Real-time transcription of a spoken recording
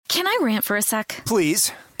Can I rant for a sec?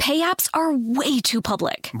 Please. Pay apps are way too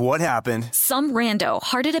public. What happened? Some rando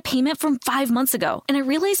hearted a payment from 5 months ago, and I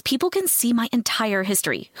realized people can see my entire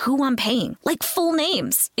history, who I'm paying, like full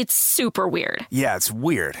names. It's super weird. Yeah, it's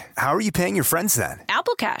weird. How are you paying your friends then?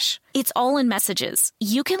 Apple Cash. It's all in messages.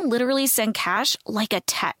 You can literally send cash like a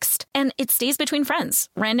text, and it stays between friends.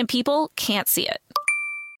 Random people can't see it.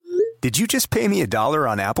 Did you just pay me $1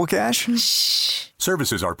 on Apple Cash? Shh.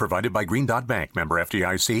 Services are provided by Green Dot Bank. Member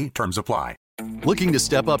FDIC. Terms apply. Looking to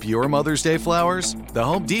step up your Mother's Day flowers? The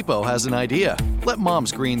Home Depot has an idea. Let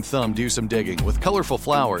Mom's green thumb do some digging with colorful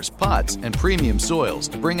flowers, pots, and premium soils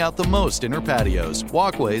to bring out the most in her patios,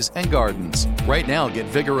 walkways, and gardens. Right now, get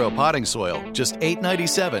Vigoro potting soil, just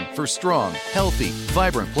 $8.97 for strong, healthy,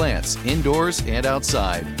 vibrant plants indoors and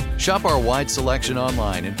outside. Shop our wide selection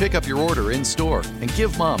online and pick up your order in-store and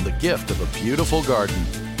give Mom the gift of a beautiful garden.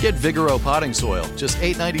 Get Vigoro potting soil, just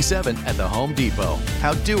 $8.97 at the Home Depot.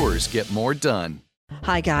 How doers get more done.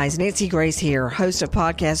 Hi guys, Nancy Grace here, host of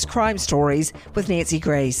podcast Crime Stories with Nancy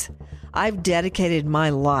Grace. I've dedicated my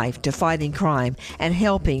life to fighting crime and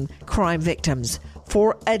helping crime victims.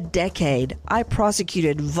 For a decade, I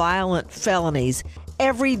prosecuted violent felonies.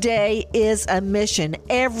 Every day is a mission.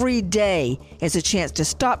 Every day is a chance to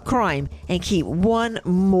stop crime and keep one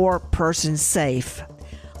more person safe.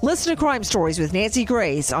 Listen to Crime Stories with Nancy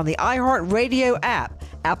Grace on the iHeartRadio app,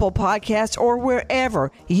 Apple Podcasts, or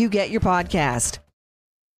wherever you get your podcast.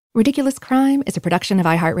 Ridiculous Crime is a production of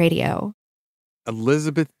iHeartRadio.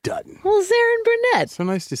 Elizabeth Dutton. Well, Zarin Burnett. So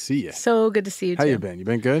nice to see you. So good to see you, too. How you been? You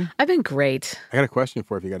been good? I've been great. I got a question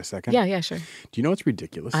for you if you got a second. Yeah, sure. Do you know what's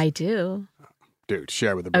ridiculous? I do. Dude,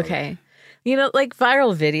 share with the brother. Okay. You know, like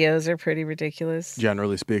viral videos are pretty ridiculous.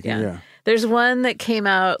 Generally speaking, yeah. There's one that came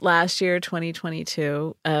out last year,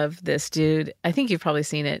 2022, of this dude. I think you've probably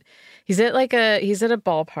seen it. He's at a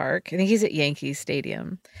ballpark. I think he's at Yankee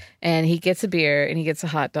Stadium. And he gets a beer and he gets a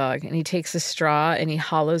hot dog and he takes a straw and he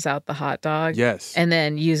hollows out the hot dog. Yes. And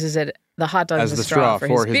then uses the hot dog as the straw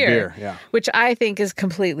for his beer. beer. Yeah. Which I think is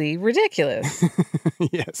completely ridiculous.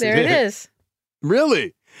 Yes. There it is.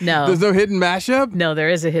 Really? No. There's no hidden mashup? No, there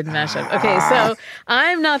is a hidden mashup. Okay, so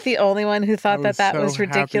I'm not the only one who thought that so was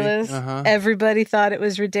ridiculous. Uh-huh. Everybody thought it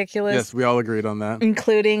was ridiculous. Yes, we all agreed on that.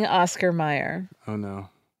 Including Oscar Mayer. Oh, no.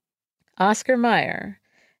 Oscar Mayer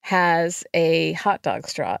has a hot dog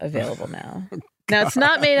straw available now. Now, it's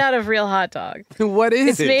not made out of real hot dog. What is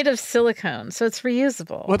it? It's made of silicone, so it's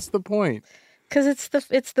reusable. What's the point? Because it's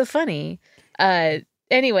the funny.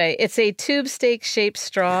 Anyway, it's a tube steak-shaped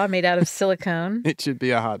straw made out of silicone. It should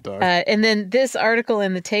be a hot dog. And then this article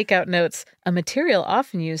in the takeout notes, a material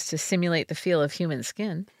often used to simulate the feel of human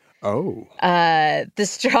skin. Oh. The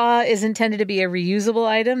straw is intended to be a reusable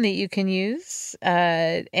item that you can use. So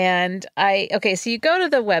you go to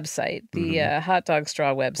the website, the hot dog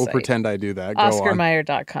straw website. We'll pretend I do that. Go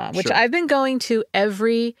OscarMayer.com, which Sure. I've been going to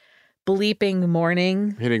every bleeping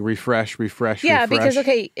morning. Hitting refresh. Yeah, because,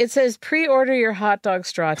 it says pre-order your hot dog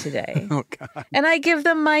straw today. Oh, God. And I give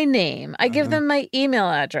them my name. I give them my email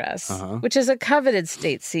address, which is a coveted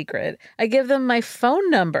state secret. I give them my phone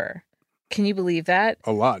number. Can you believe that?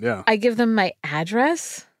 A lot, yeah. I give them my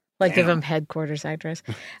address. Give them headquarters address.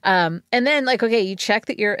 And then, you check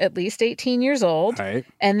that you're at least 18 years old. Right.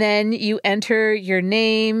 And then you enter your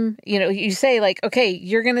name. You say,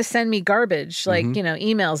 you're going to send me garbage,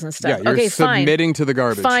 emails and stuff. Yeah, you're submitting to the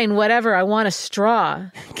garbage. Fine, whatever. I want a straw,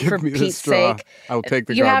 for me the Pete's straw. sake. I'll take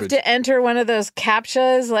the You garbage. have to enter one of those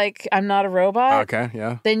CAPTCHAs, I'm not a robot. Okay,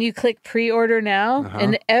 yeah. Then you click pre-order now.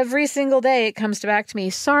 And every single day it comes back to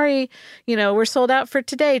me, sorry, we're sold out for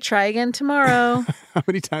today. Try again tomorrow. How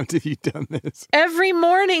many times have you done this? Every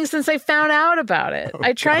morning since I found out about it.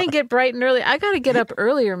 I try and get bright and early. I got to get up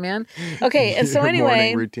earlier, man. Okay, and so Your anyway,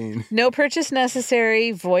 morning routine. No purchase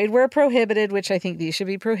necessary, void where prohibited, which I think these should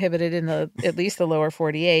be prohibited in at least the lower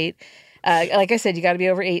 48. Like I said, you got to be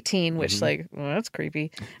over 18, which that's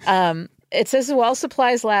creepy. It says while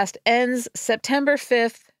supplies last, ends September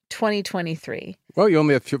 5th, 2023. Well, you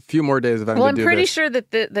only have a few more days of time to do this. Well, I'm pretty sure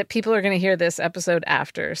that people are going to hear this episode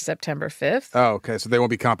after September 5th. Oh, okay. So there won't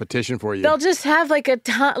be competition for you. They'll just have a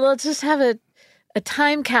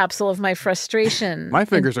time capsule of my frustration. My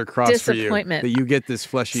fingers are crossed for you disappointment. that you get this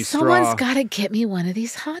fleshy straw. Someone's got to get me one of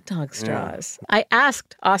these hot dog straws. Yeah. I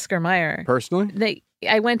asked Oscar Mayer. Personally?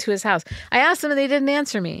 I went to his house. I asked them and they didn't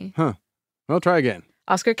answer me. Huh. Well, try again.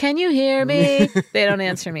 Oscar, can you hear me? They don't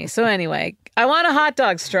answer me. So anyway, I want a hot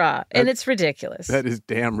dog straw, and it's ridiculous. That is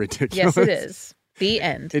damn ridiculous. Yes, it is. The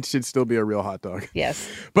end. It should still be a real hot dog. Yes.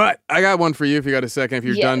 But I got one for you if you got a second, if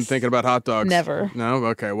you're done thinking about hot dogs. Never. No?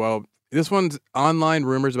 Okay, well, This one's online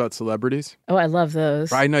rumors about celebrities. Oh, I love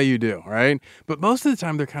those. I know you do, right? But most of the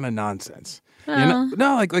time, they're kind of nonsense. Oh. You know?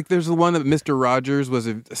 No, like there's the one that Mr. Rogers was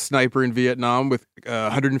a sniper in Vietnam with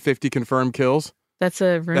 150 confirmed kills. That's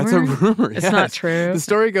a rumor? That's a rumor, It's yes. not true. The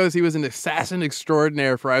story goes he was an assassin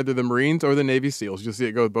extraordinaire for either the Marines or the Navy SEALs. You'll see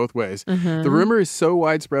it go both ways. Mm-hmm. The rumor is so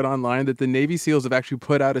widespread online that the Navy SEALs have actually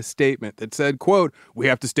put out a statement that said, quote, "We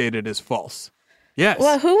have to state it as false." Yes.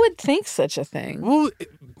 Well, who would think such a thing? Well,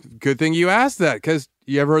 good thing you asked that, because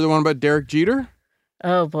you ever heard the one about Derek Jeter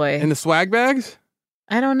Oh, boy. and the swag bags?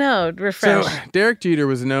 I don't know. Refresh. So Derek Jeter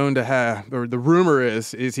was known to have, or the rumor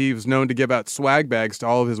is he was known to give out swag bags to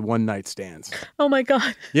all of his one-night stands. Oh, my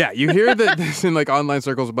God. Yeah, you hear that this in like online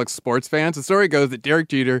circles among sports fans. The story goes that Derek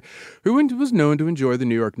Jeter, who was known to enjoy the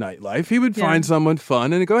New York nightlife, he would find someone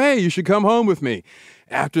fun and go, "Hey, you should come home with me."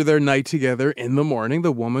 After their night together in the morning,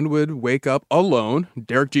 the woman would wake up alone,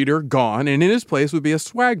 Derek Jeter gone, and in his place would be a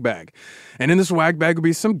swag bag. And in the swag bag would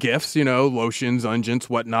be some gifts, lotions, unguents,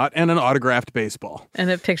 whatnot, and an autographed baseball.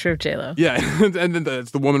 And a picture of J-Lo. Yeah, and then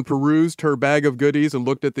as the woman perused her bag of goodies and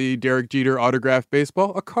looked at the Derek Jeter autographed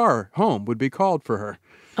baseball, a car home would be called for her.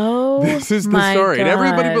 Oh, This is the my story. God. And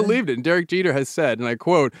everybody believed it. And Derek Jeter has said, and I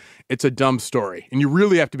quote, "It's a dumb story. And you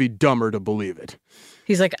really have to be dumber to believe it."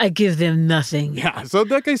 He's like, "I give them nothing." Yeah. So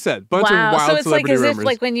like I said, bunch of Wow. wild So it's like celebrity as rumors. if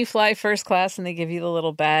like when you fly first class and they give you the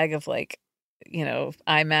little bag of like,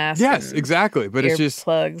 eye mask. Yes, and exactly. But it's just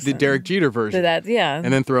earplugs the and Derek Jeter version. That, yeah.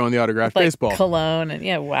 And then throw in the autographed like baseball. cologne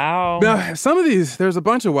and wow. Now, some of these, there's a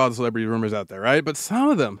bunch of wild celebrity rumors out there, right? But some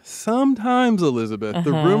of them, sometimes, Elizabeth,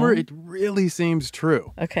 the rumor, it really seems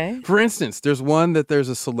true. Okay. For instance, there's one that there's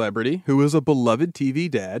a celebrity who is a beloved TV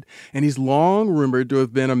dad, and he's long rumored to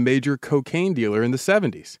have been a major cocaine dealer in the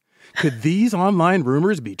 70s. Could these online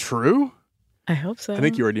rumors be true? I hope so. I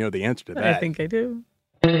think you already know the answer to that. I think I do.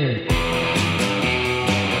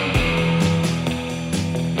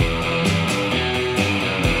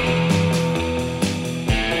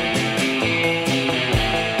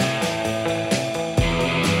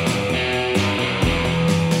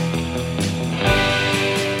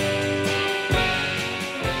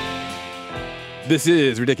 This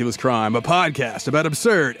is Ridiculous Crime, a podcast about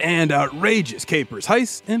absurd and outrageous capers,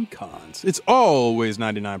 heists, and cons. It's always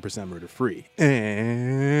 99% murder-free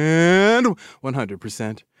and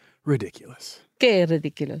 100% ridiculous. Que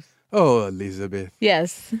ridiculous. Oh, Elizabeth.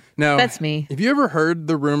 Yes. Now, that's me. Have you ever heard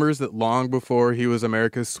the rumors that long before he was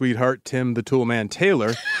America's sweetheart, Tim the Toolman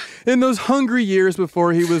Taylor, in those hungry years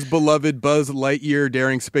before he was beloved Buzz Lightyear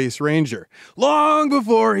daring Space Ranger, long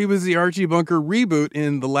before he was the Archie Bunker reboot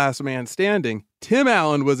in The Last Man Standing, Tim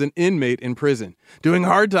Allen was an inmate in prison, doing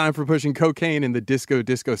hard time for pushing cocaine in the disco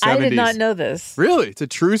 70s. I did not know this. Really? It's a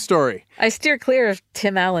true story. I steer clear of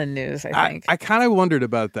Tim Allen news, I think. I kind of wondered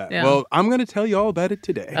about that. Yeah. Well, I'm going to tell you all about it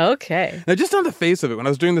today. Okay. Now, just on the face of it, when I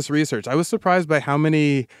was doing this research, I was surprised by how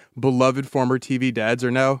many beloved former TV dads are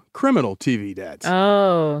now criminal TV dads.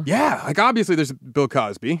 Oh. Yeah, like obviously there's Bill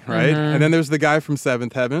Cosby, right? And then there's the guy from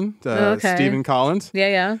Seventh Heaven, Okay. Stephen Collins.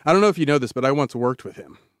 Yeah. I don't know if you know this, but I once worked with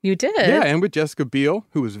him. You did? Yeah, and with Jessica Biel,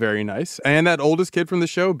 who was very nice. And that oldest kid from the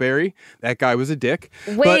show, Barry, that guy was a dick.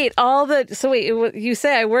 Wait, you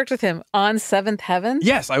say I worked with him on Seventh Heaven?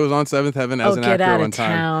 Yes, I was on Seventh Heaven as an get actor out of one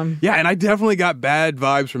time. town. Yeah, and I definitely got bad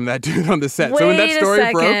vibes from that dude on the set. So when that Wait a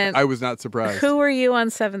story broke, second. I was not surprised. Who were you on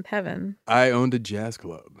Seventh Heaven? I owned a jazz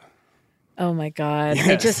club. Oh my God. I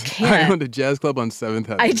Yes, just I can't. owned a jazz club on Seventh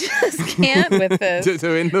Heaven. I just can't with this.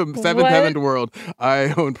 So in the Seventh What? Heaven world,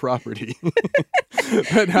 I own property.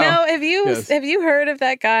 But No, have you Yes. have you heard of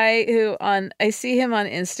that guy who I see him on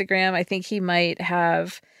Instagram. I think he might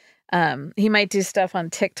have he might do stuff on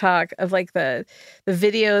TikTok of like the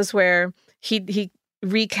videos where he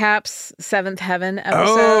recaps Seventh Heaven episodes.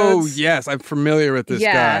 Oh, yes. I'm familiar with this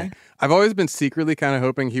Yeah. guy. I've always been secretly kind of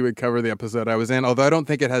hoping he would cover the episode I was in, although I don't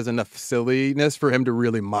think it has enough silliness for him to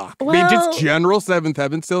really mock. I mean, Well- just general Seventh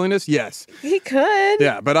Heaven silliness, yes. He could.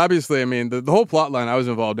 Yeah, but obviously, I mean, the whole plot line I was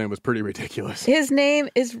involved in was pretty ridiculous. His name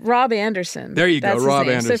is Rob Anderson. There you go, That's his Rob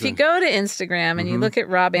name. So if you Anderson. go to Instagram and you look at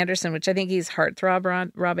Rob Anderson, which I think he's Heartthrob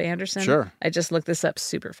Rob Anderson. Sure. I just looked this up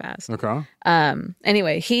super fast. Okay.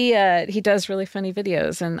 Anyway, he does really funny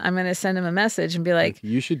videos, and I'm going to send him a message and be like,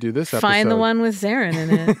 You should do this episode. find the one with Zarin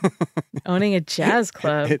in it, owning a jazz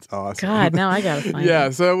club. It's awesome. God, now I got to find Yeah,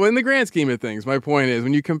 it. so in the grand scheme of things, my point is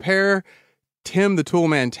when you compare Tim the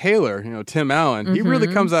Toolman Taylor, Tim Allen, he really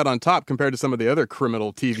comes out on top compared to some of the other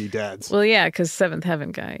criminal TV dads. Well, yeah, because Seventh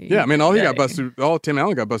Heaven guy. Yeah, I mean, all Tim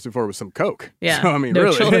Allen got busted for was some coke. Yeah, So, I mean, no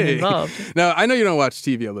really. children involved. Now, I know you don't watch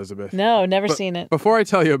TV, Elizabeth. No, never but seen it. Before I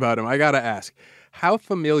tell you about him, I got to ask, how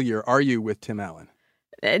familiar are you with Tim Allen?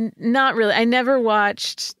 Not really. I never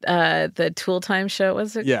watched the Tool Time show.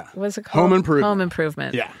 Was it? Yeah. Was it called? Home Improvement. Home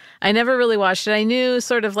Improvement. Yeah. I never really watched it. I knew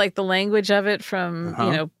sort of like the language of it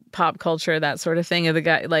from, pop culture, that sort of thing. Of the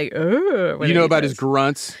guy, like, you know about his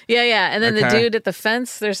grunts. Yeah. And then the dude at the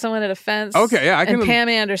fence, there's someone at a fence. Okay, yeah. And Pam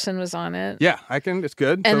Anderson was on it. Yeah, it's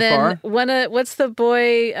good and so then far. What's the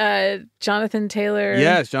boy, Jonathan Taylor?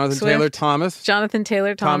 Yes, Jonathan Swift? Taylor Thomas. Jonathan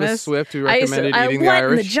Taylor Thomas. Swift, who recommended Eating the what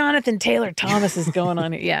Irish. The Jonathan Taylor Thomas is going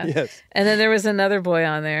on it. Yeah. Yes. And then there was another boy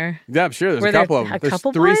on there. Yeah, I'm sure. There's a couple of them. There's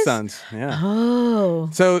three sons. Yeah. Oh.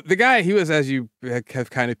 So the guy, he was, as you have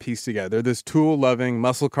kind of pieced together, this tool-loving,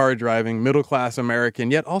 muscle car driving, middle-class American,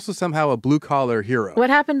 yet also somehow a blue-collar hero. What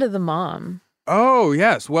happened to the mom? Oh,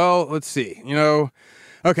 yes. Well, let's see.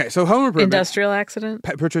 Okay, so Home Improvement. Industrial accident?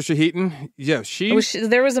 Patricia Heaton. Yeah,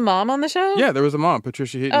 there was a mom on the show? Yeah, there was a mom,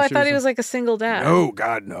 Patricia Heaton. Oh, I thought he was like a single dad. Oh,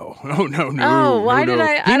 God, no. Oh, no. Oh, why did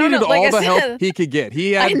I? He I don't needed know. Like all the I said, help he could get.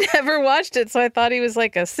 I never watched it, so I thought he was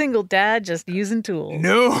like a single dad just using tools.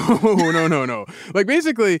 No. Like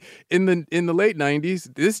basically, in the late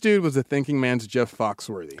 90s, this dude was a thinking man's Jeff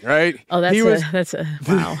Foxworthy, right? Oh, that's a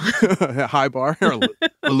wow. A high bar, or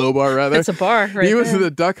a low bar, rather. That's a bar, right? He was there.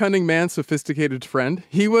 the duck hunting man's sophisticated friend.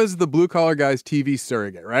 He was the blue-collar guy's TV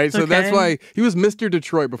surrogate, right? So that's why he was Mr.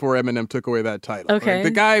 Detroit before Eminem took away that title. Okay. Like,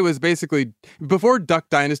 the guy was basically, before Duck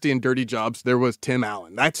Dynasty and Dirty Jobs, there was Tim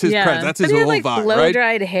Allen. That's his that's his whole like vibe,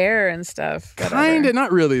 blow-dried hair and stuff. Kind of,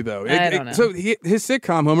 not really, though. I don't know. So his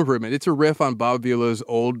sitcom, Home Improvement, it's a riff on Bob Vila's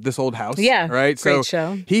This Old House. Yeah, right? Great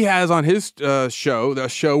show. He has on his show, the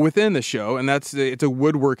show within the show, and it's a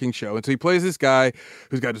woodworking show. And so he plays this guy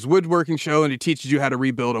who's got his woodworking show, and he teaches you how to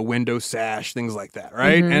rebuild a window sash, things like that, right?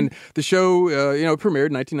 Mm-hmm. And the show, premiered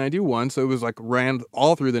in 1991, so it was like ran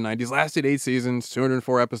all through the 90s, lasted 8 seasons,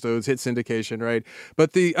 204 episodes, hit syndication, right?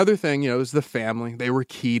 But the other thing, is the family. They were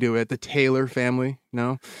key to it. The Taylor family,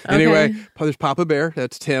 no? Okay. Anyway, there's Papa Bear.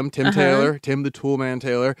 That's Tim Taylor, Tim the Toolman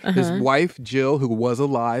Taylor. His wife, Jill, who was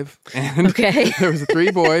alive. And there was 3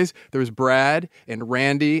 boys. There was Brad and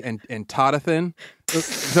Randy and Toddathan.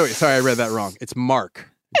 Sorry, I read that wrong. It's Mark.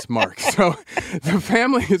 So the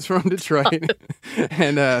family is from Detroit,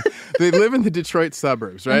 and they live in the Detroit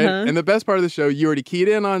suburbs, right? And the best part of the show, you already keyed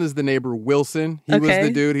in on, is the neighbor Wilson. He was the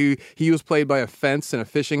dude he was played by a fence and a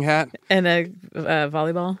fishing hat. And a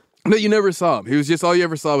volleyball? No, you never saw him. He was just, all you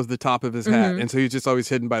ever saw was the top of his hat. And so he was just always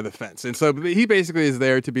hidden by the fence. And so he basically is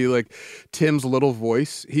there to be like Tim's little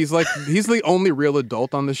voice. He's the only real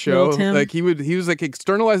adult on the show. Like he was like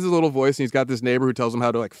externalize his little voice, and he's got this neighbor who tells him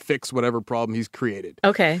how to like fix whatever problem he's created.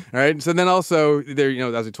 Okay. All right. So then also there,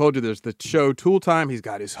 as I told you, there's the show Tool Time. He's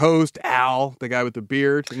got his host, Al, the guy with the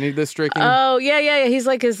beard. Any of this striking? Oh, yeah. He's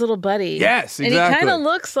like his little buddy. Yes, exactly. And he kind of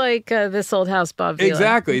looks like This Old House Bob Vila.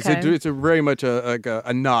 Exactly. Okay. It's a very much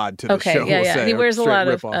a nod to the show. Yeah. We'll say. He wears a lot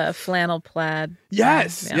of rip-off. flannel plaid.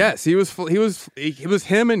 Yes. He was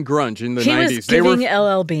him and grunge in the 90s. He was giving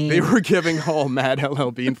LL Bean. They were giving all mad LL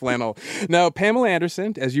Bean flannel. Now, Pamela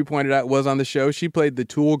Anderson, as you pointed out, was on the show. She played the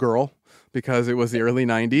Tool Girl, because it was the early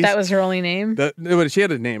 90s. That was her only name? She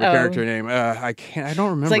had a name, a character name. I don't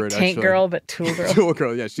remember it. It's like Tank Girl, but Tool Girl. Tool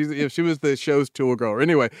Girl, yeah. She was the show's Tool Girl.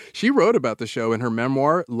 Anyway, she wrote about the show in her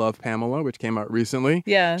memoir, Love Pamela, which came out recently.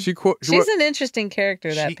 Yeah. She's an interesting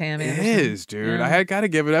character, that Pam Anderson. She is, dude. Yeah. I had got to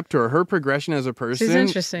give it up to her. Her progression as a person. She's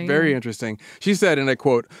interesting. Very interesting. She said, and I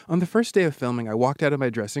quote, "On the first day of filming, I walked out of my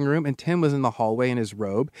dressing room and Tim was in the hallway in his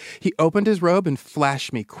robe. He opened his robe and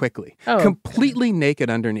flashed me quickly, completely naked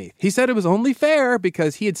underneath. He said it was only fair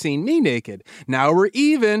because he had seen me naked. Now we're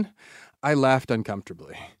even." I laughed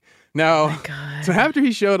uncomfortably. Now, so after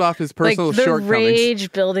he showed off his personal shortcomings, the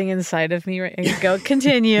rage building inside of me. Go,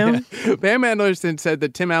 continue. Pam Anderson said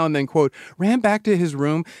that Tim Allen then, quote, ran back to his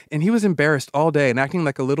room and he was embarrassed all day and acting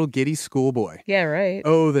like a little giddy schoolboy. Yeah, right.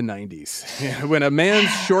 Oh, the 90s. Yeah, when a man's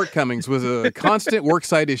shortcomings was a constant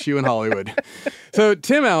worksite issue in Hollywood. So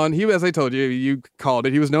Tim Allen, as I told you, you called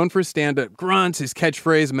it, he was known for stand-up grunts, his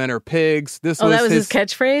catchphrase, "Men are pigs." That was his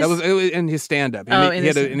catchphrase? That was in his stand-up.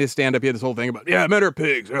 In his stand-up, he had this whole thing about, men are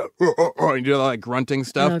pigs. And you do like grunting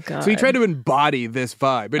stuff. Oh, God. So he tried to embody this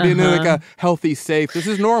vibe, but in like a healthy, safe, this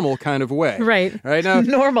is normal kind of way. Right now,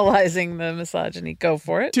 normalizing the misogyny. Go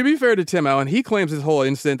for it. To be fair to Tim Allen, he claims this whole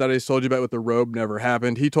incident that I just told you about with the robe never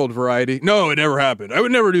happened. He told Variety, "No, it never happened. I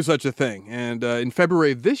would never do such a thing." And in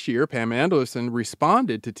February of this year, Pam Anderson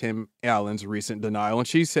responded to Tim Allen's recent denial, and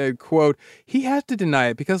she said, quote, "He has to deny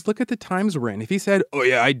it because look at the times we're in. If he said, 'Oh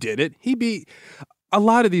yeah, I did it,' he'd be a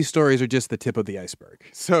lot of these stories are just the tip of the iceberg.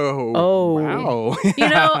 So, wow.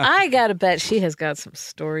 I gotta bet she has got some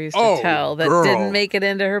stories to tell that didn't make it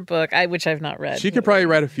into her book, which I've not read. She could probably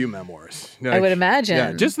write a few memoirs. I would imagine.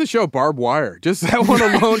 Yeah, just the show Barbed Wire. Just that one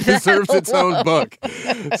alone deserves its own book.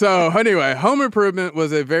 So anyway, Home Improvement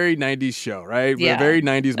was a very 90s show, right? Yeah. A very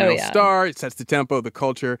 90s male star. It sets the tempo, the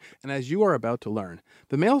culture. And as you are about to learn,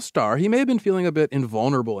 the male star, he may have been feeling a bit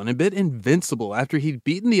invulnerable and a bit invincible after he'd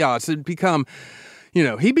beaten the odds and become...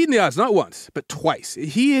 he'd beaten the odds not once, but twice.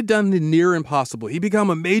 He had done the near impossible. He'd become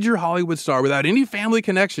a major Hollywood star without any family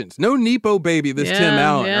connections. No Nepo baby, this Tim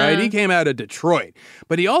Allen, right? He came out of Detroit.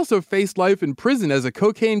 But he also faced life in prison as a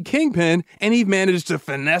cocaine kingpin, and he managed to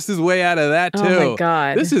finesse his way out of that, too. Oh, my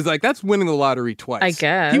God. This is that's winning the lottery twice. I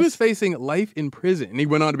guess. He was facing life in prison, and he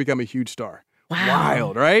went on to become a huge star. Wow.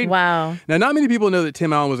 Wild, right? Wow. Now, not many people know that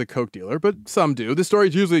Tim Allen was a coke dealer, but some do. The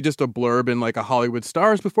story's usually just a blurb in a Hollywood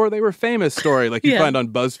stars before they were famous story, like you find on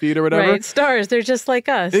BuzzFeed or whatever. Right, stars. They're just like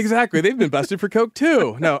us. Exactly. They've been busted for coke,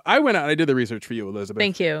 too. No, I went out and I did the research for you, Elizabeth.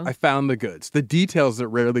 Thank you. I found the goods, the details that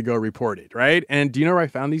rarely go reported, right? And do you know where I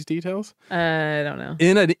found these details? I don't know.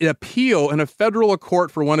 In an appeal in a federal court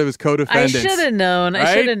for one of his co-defendants. I should have known. Right?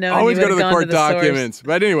 I should have known. Always go to the court to the documents. source.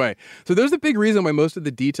 But anyway, so there's a big reason why most of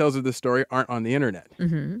the details of the story aren't on the internet.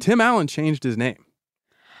 Mm-hmm. Tim Allen changed his name.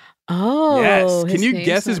 Oh. Yes. Can you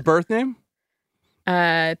guess his birth name?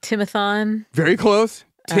 Timothon. Very close.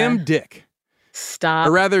 Tim Dick. Stop.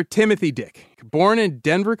 Or rather, Timothy Dick. Born in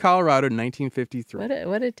Denver, Colorado in 1953.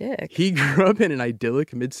 What a dick. He grew up in an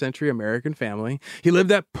idyllic mid-century American family. He lived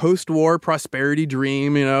that post-war prosperity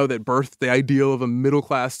dream, that birthed the ideal of a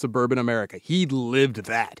middle-class suburban America. He lived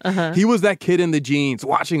that. Uh-huh. He was that kid in the jeans,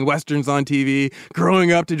 watching Westerns on TV,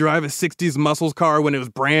 growing up to drive a 60s muscles car when it was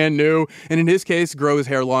brand new, and in his case, grow his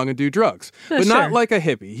hair long and do drugs. But not like a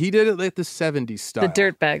hippie. He did it like the 70s style. The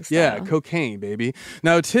dirtbag style. Yeah, cocaine, baby.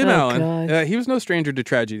 Now, Tim Allen, he was no stranger to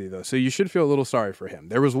tragedy, though, so you should feel a little sorry for him.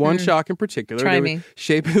 There was one shock in particular that would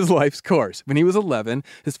shape his life's course. When he was 11,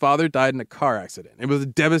 his father died in a car accident. It was a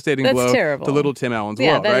devastating blow to little Tim Allen's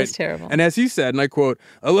world, right? Yeah, that is terrible. And as he said, and I quote,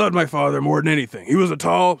 "I loved my father more than anything. He was a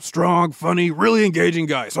tall, strong, funny, really engaging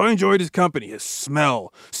guy, so I enjoyed his company, his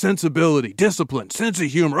smell, sensibility, discipline, sense of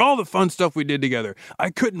humor, all the fun stuff we did together. I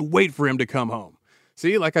couldn't wait for him to come home."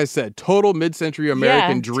 See, like I said, total mid-century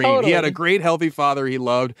American dream. Totally. He had a great, healthy father he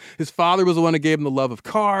loved. His father was the one who gave him the love of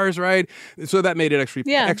cars, right? So that made it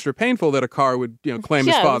actually extra painful that a car would, claim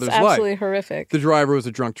his father's life. Yeah, absolutely horrific. The driver was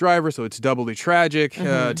a drunk driver, so it's doubly tragic.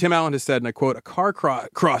 Tim Allen has said, and I quote, "A car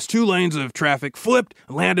crossed 2 lanes of traffic, flipped,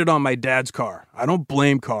 and landed on my dad's car. I don't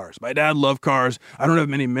blame cars. My dad loved cars. I don't have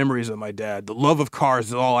many memories of my dad. The love of cars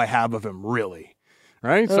is all I have of him, really."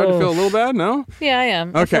 Right? Starting to feel a little bad, no? Yeah, I am.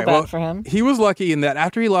 Okay, I feel bad for him. He was lucky in that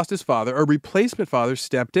after he lost his father, a replacement father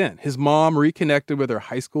stepped in. His mom reconnected with her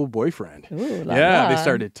high school boyfriend. Ooh, they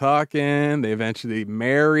started talking. They eventually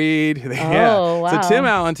married. Wow. So Tim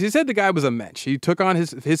Allen, he said the guy was a mensch. He took on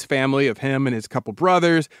his family of him and his couple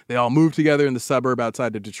brothers. They all moved together in the suburb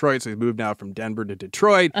outside of Detroit. So he moved now from Denver to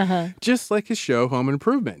Detroit, just like his show Home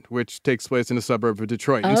Improvement, which takes place in a suburb of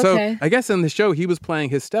Detroit. And so I guess in the show, he was playing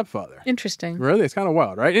his stepfather. Interesting. Really? It's kind of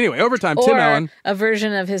wild, right? Anyway, over time, or Tim Allen. A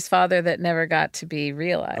version of his father that never got to be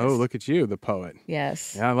realized. Oh, look at you, the poet.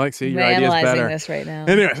 Yes. Yeah, I like seeing your I'm ideas analyzing better. this right now.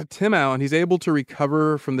 Anyway, so Tim Allen, he's able to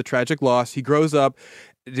recover from the tragic loss. He grows up.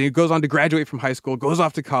 He goes on to graduate from high school, goes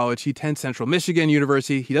off to college. He attends Central Michigan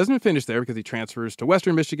University. He doesn't finish there because he transfers to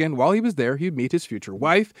Western Michigan. While he was there, he'd meet his future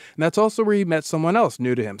wife, and that's also where he met someone else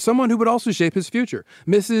new to him, someone who would also shape his future,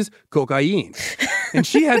 Mrs. Cocaine. And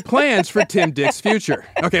she had plans for Tim Dick's future.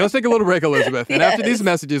 Okay, let's take a little break, Elizabeth. And after these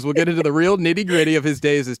messages, we'll get into the real nitty-gritty of his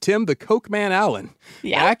days as Tim the Cokeman Allen.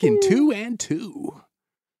 Back in 2 and 2.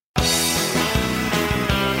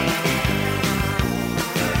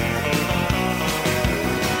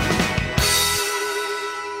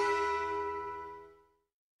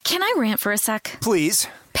 Can I rant for a sec? Please.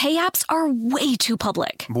 Pay apps are way too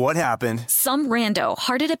public. What happened? Some rando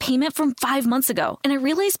hearted a payment from 5 months ago, and I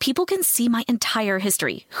realized people can see my entire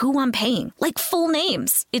history, who I'm paying, like full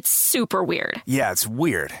names. It's super weird. Yeah, it's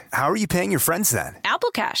weird. How are you paying your friends then?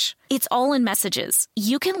 Apple Cash. It's all in messages.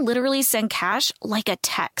 You can literally send cash like a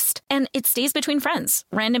text, and it stays between friends.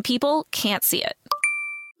 Random people can't see it.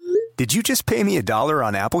 Did you just pay me $1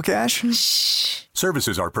 on Apple Cash? Shh.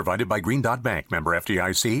 Services are provided by Green Dot Bank, member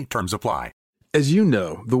FDIC. Terms apply. As you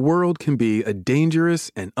know, the world can be a dangerous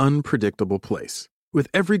and unpredictable place. With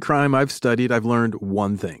every crime I've studied, I've learned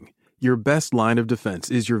one thing. Your best line of defense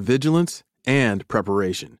is your vigilance and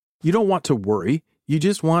preparation. You don't want to worry. You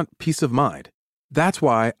just want peace of mind. That's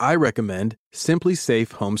why I recommend Simply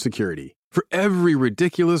Safe Home Security. For every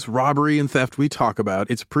ridiculous robbery and theft we talk about,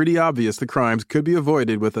 it's pretty obvious the crimes could be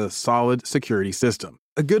avoided with a solid security system.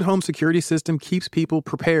 A good home security system keeps people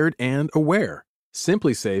prepared and aware.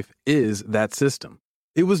 SimpliSafe is that system.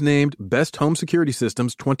 It was named Best Home Security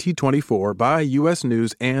Systems 2024 by U.S.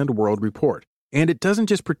 News and World Report. And it doesn't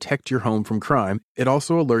just protect your home from crime, it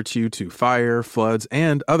also alerts you to fire, floods,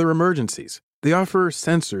 and other emergencies. They offer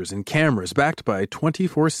sensors and cameras backed by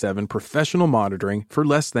 24/7 professional monitoring for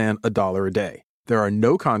less than $1 a day. There are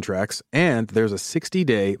no contracts, and there's a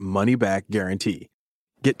 60-day money-back guarantee.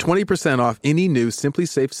 Get 20% off any new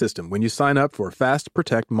SimpliSafe system when you sign up for Fast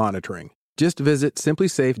Protect monitoring. Just visit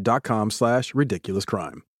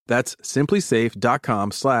simplisafe.com/ridiculouscrime. That's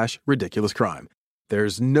simplisafe.com/ridiculouscrime.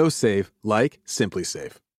 There's no safe like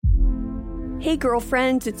SimpliSafe. Hey,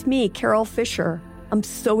 girlfriends, it's me, Carol Fisher. I'm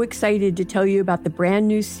so excited to tell you about the brand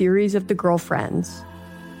new series of The Girlfriends.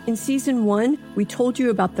 In season 1, we told you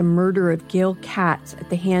about the murder of Gail Katz at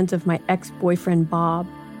the hands of my ex-boyfriend, Bob.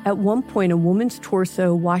 At one point, a woman's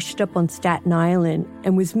torso washed up on Staten Island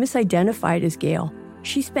and was misidentified as Gail.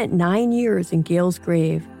 She spent 9 years in Gail's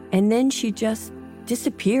grave, and then she just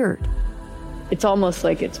disappeared. It's almost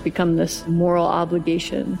like it's become this moral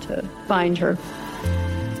obligation to find her.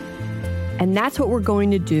 And that's what we're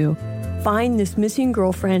going to do. Find this missing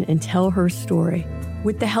girlfriend and tell her story.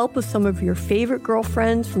 With the help of some of your favorite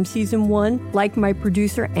girlfriends from season 1, like my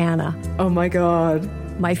producer, Anna. Oh my God.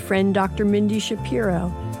 My friend, Dr. Mindy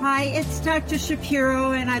Shapiro. Hi, it's Dr.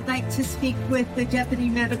 Shapiro, and I'd like to speak with the deputy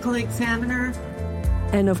medical examiner.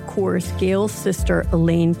 And of course, Gail's sister,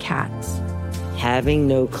 Elaine Katz. Having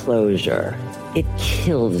no closure, it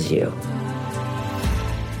kills you.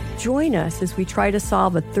 Join us as we try to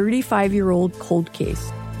solve a 35-year-old cold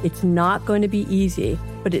case. It's not going to be easy,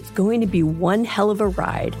 but it's going to be one hell of a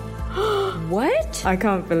ride. What? I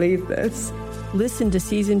can't believe this. Listen to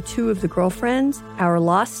season 2 of The Girlfriends, Our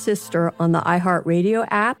Lost Sister on the iHeartRadio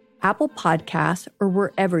app, Apple Podcasts, or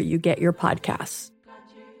wherever you get your podcasts.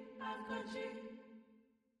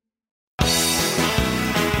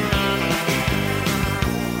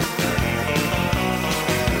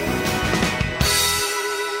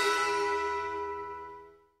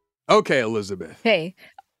 Okay, Elizabeth. Hey,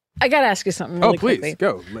 I got to ask you something really please, quickly.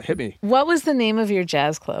 go. Hit me. What was the name of your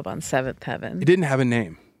jazz club on 7th Heaven? It didn't have a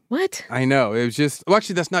name. What? I know. It was just... Well,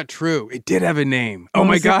 actually, that's not true. It did have a name. Oh,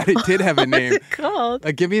 my God. It did have a name. What's it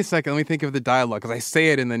called? Give me a second. Let me think of the dialogue, because I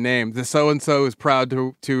say it in the name. The so-and-so is proud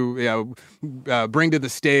to bring to the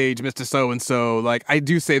stage Mr. So-and-so. Like, I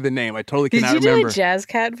do say the name. I totally cannot remember. Did you do a jazz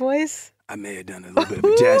cat voice? I may have done a little bit of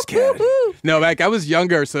a jazz cat. No, like, I was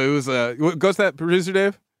younger, so it was... what goes that, producer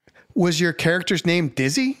Dave? Was your character's name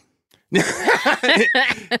Dizzy?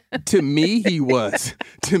 To me, he was.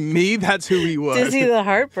 To me, that's who he was. Dizzy the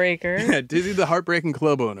Heartbreaker. Yeah, Dizzy the Heartbreaking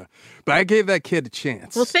club owner. But I gave that kid a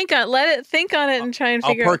chance. Well, think on it and try and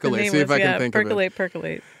figure out what the name see was. if I can think of it.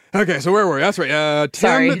 Percolate. Okay, so where were we? That's right.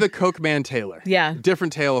 Tim the Cokeman Taylor. Yeah.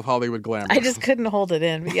 Different tale of Hollywood glamour. I just couldn't hold it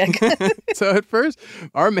in. But yeah. So at first,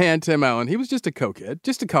 our man, Tim Allen, he was just a cokehead,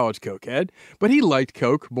 just a college cokehead, but he liked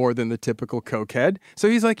coke more than the typical cokehead. So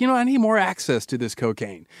he's like, I need more access to this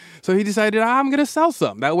cocaine. So he decided, I'm going to sell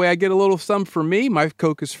some. That way I get a little sum for me. My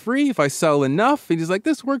coke is free if I sell enough. He's like,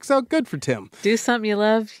 this works out good for Tim. Do something you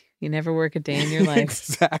love. You never work a day in your life.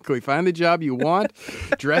 Exactly. Find the job you want,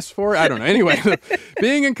 dress for it. I don't know. Anyway,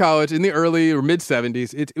 being in college in the early or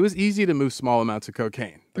mid-'70s, it was easy to move small amounts of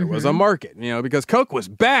cocaine. There was a market, because Coke was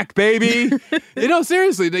back, baby.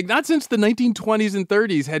 Seriously, not since the 1920s and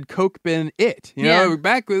 30s had Coke been it.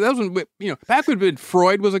 Back that was when, back when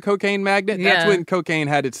Freud was a cocaine magnet. That's when cocaine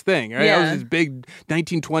had its thing. Right? That was this big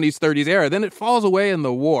 1920s, 30s era. Then it falls away in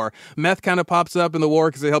the war. Meth kind of pops up in the war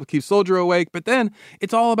because it helped keep soldier awake. But then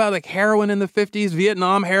it's all about like heroin in the 50s,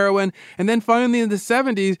 Vietnam heroin, and then finally in the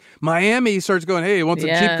 70s, Miami starts going, hey, want some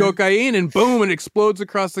cheap cocaine, and boom, it explodes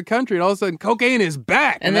across the country, and all of a sudden cocaine is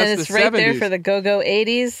back. And then it's right 70s. There for the go-go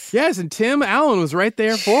 80s. Yes, and Tim Allen was right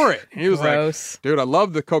there for it. He was Gross. Like, dude, I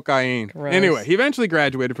love the cocaine. Gross. Anyway, he eventually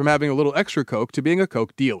graduated from having a little extra coke to being a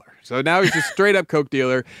coke dealer. So now he's just straight up coke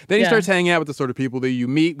dealer. Then he starts hanging out with the sort of people that you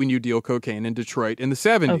meet when you deal cocaine in Detroit in the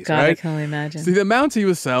 70s. Oh, God, right? I can only imagine. See, the amounts he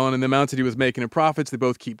was selling and the amounts that he was making in profits, they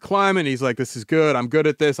both keep climbing. He's like, this is good. I'm good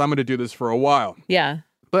at this. I'm going to do this for a while. Yeah.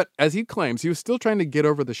 But as he claims, he was still trying to get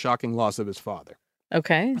over the shocking loss of his father.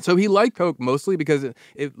 Okay. So he liked coke mostly because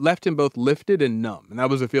it left him both lifted and numb. And that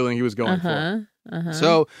was the feeling he was going for.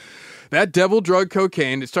 So that devil drug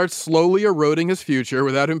cocaine, it starts slowly eroding his future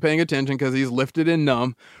without him paying attention because he's lifted and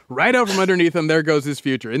numb. Right out from underneath him, there goes his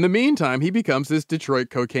future. In the meantime, he becomes this Detroit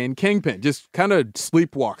cocaine kingpin, just kind of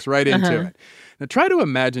sleepwalks right into it. Now, try to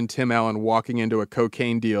imagine Tim Allen walking into a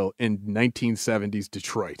cocaine deal in 1970s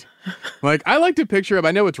Detroit. Like, I like to picture him.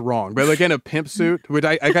 I know it's wrong, but like in a pimp suit, which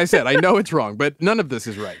like I said, I know it's wrong, but none of this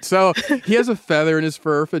is right. So he has a feather in his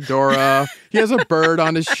fur fedora. He has a bird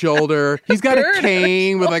on his shoulder. He's got a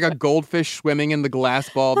cane with like a goldfish swimming in the glass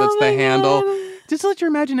ball that's the handle. Just let your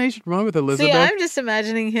imagination run with Elizabeth. See, I'm just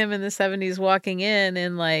imagining him in the 70s walking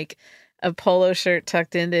in like a polo shirt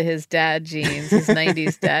tucked into his dad jeans, his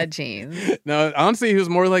 90s dad jeans. No, honestly, he was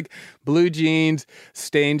more like blue jeans,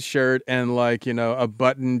 stained shirt, and like, a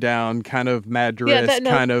button-down kind of Madras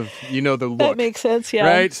kind of, the look. That makes sense, yeah.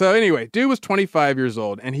 Right? So anyway, dude was 25 years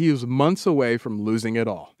old, and he was months away from losing it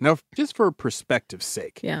all. Now, just for perspective's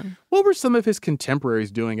sake, what were some of his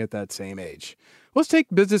contemporaries doing at that same age? Let's take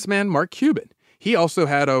businessman Mark Cuban. He also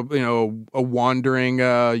had a wandering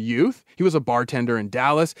youth. He was a bartender in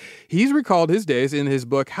Dallas. He's recalled his days in his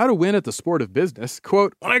book, How to Win at the Sport of Business.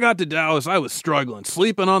 Quote, when I got to Dallas, I was struggling,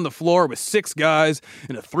 sleeping on the floor with 6 guys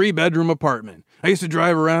in a 3-bedroom apartment. I used to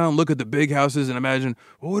drive around, look at the big houses, and imagine,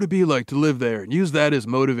 what would it be like to live there, and use that as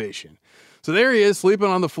motivation. So there he is, sleeping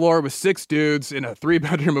on the floor with 6 dudes in a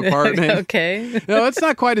 3-bedroom apartment. Okay. No, it's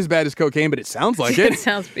not quite as bad as cocaine, but it sounds like it. It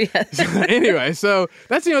sounds, yes. Anyway, so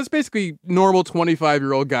that's, it's basically normal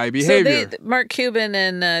 25-year-old guy behavior. So Mark Cuban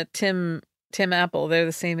and Tim Apple, they're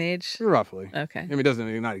the same age? Roughly. Okay. I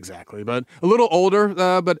mean, not exactly, but a little older,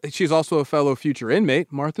 but she's also a fellow future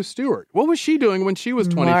inmate, Martha Stewart. What was she doing when she was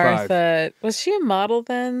 25? Martha. Was she a model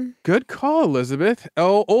then? Good call, Elizabeth.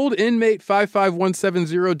 Oh, old inmate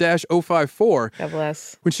 55170-054. God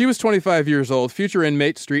bless. When she was 25 years old, future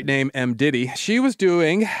inmate, street name M. Diddy, she was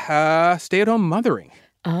doing stay-at-home mothering.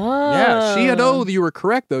 Oh. Yeah, you were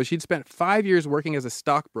correct, though. She'd spent 5 years working as a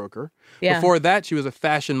stockbroker. Yeah. Before that, she was a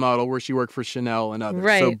fashion model where she worked for Chanel and others.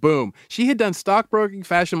 Right. So, boom. She had done stockbroking,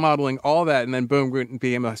 fashion modeling, all that, and then, boom,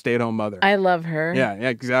 became a stay-at-home mother. I love her. Yeah,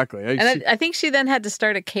 exactly. And I think she then had to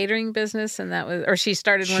start a catering business, or she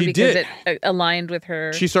started one because it aligned with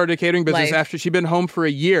her. She started a catering business life. after she'd been home for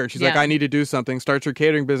a year. She's like, I need to do something. Starts her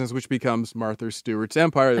catering business, which becomes Martha Stewart's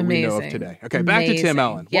empire that we know of today. Okay, back to Tim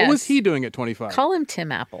Allen. Yes. What was he doing at 25? Call him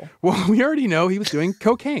Tim Apple. Well, we already know he was doing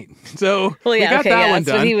cocaine. So we got that one that's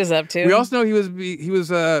done. what he was up to. We also know he was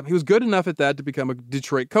good enough at that to become a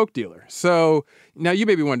Detroit coke dealer. So now you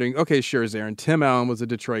may be wondering, okay, sure, Zarin, Tim Allen was a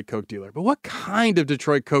Detroit coke dealer, but what kind of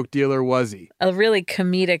Detroit coke dealer was he? A really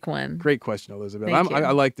comedic one. Great question, Elizabeth. Thank you.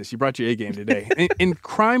 I like this. You brought your A game today. in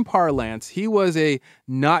crime parlance, he was a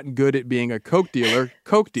not good at being a coke dealer.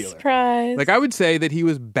 Surprise. Like I would say that he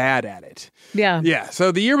was bad at it. Yeah. Yeah.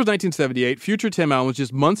 So the year was 1978. Future Tim Allen was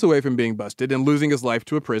just months away from being busted and losing his life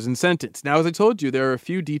to a prison sentence. Now, as I told you, there are a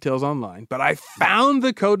few details online, but I found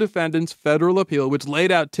the co-defendant's federal appeal, which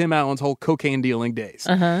laid out Tim Allen's whole cocaine dealing days.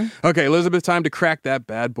 Okay, Elizabeth, time to crack that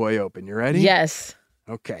bad boy open. You ready? Yes.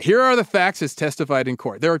 Okay, here are the facts as testified in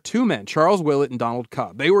court. There are 2 men, Charles Willett and Donald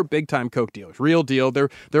Cobb. They were big-time coke dealers, real deal. Their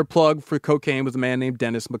plug for cocaine was a man named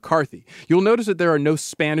Dennis McCarthy. You'll notice that there are no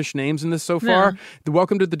Spanish names in this so far. No.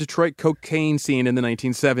 Welcome to the Detroit cocaine scene in the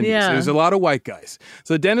 1970s. Yeah. There's a lot of white guys.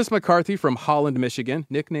 So Dennis McCarthy from Holland, Michigan,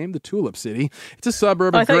 nicknamed the Tulip City. It's a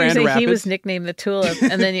suburb of Grand Rapids. He was nicknamed the Tulip,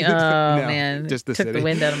 and then man, just the took city. The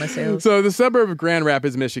wind out of my sails. So the suburb of Grand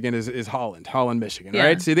Rapids, Michigan is Holland, Michigan, Yeah.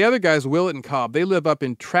 right? See, the other guys, Willett and Cobb, they live up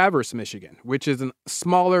in Traverse, Michigan, which is a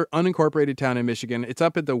smaller, unincorporated town in Michigan. It's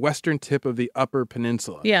up at the western tip of the Upper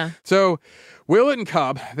Peninsula. Yeah. So Willett and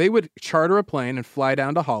Cobb, they would charter a plane and fly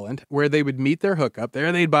down to Holland, where they would meet their hookup.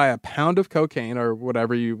 There they'd buy a pound of cocaine or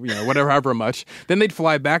whatever, however much. Then they'd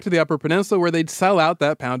fly back to the Upper Peninsula, where they'd sell out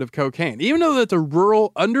that pound of cocaine. Even though that's a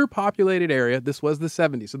rural, underpopulated area, this was the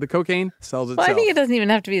 70s, so the cocaine sells itself. Well, I think it doesn't even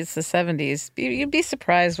have to be it's the 70s. You'd be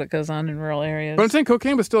surprised what goes on in rural areas. But I'm saying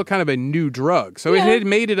cocaine was still kind of a new drug. So it had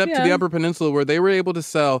made it up to the Upper Peninsula, where they were able to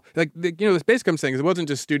sell, basically I'm saying is it wasn't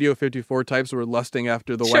just Studio 54 types who were lusting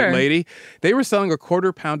after the white lady. They were selling a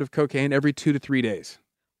quarter pound of cocaine every 2 to 3 days.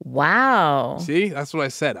 Wow. See, that's what I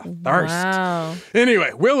said. A thirst. Wow. Anyway,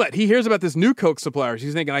 Willett, he hears about this new coke suppliers.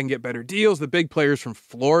 He's thinking I can get better deals. The big players from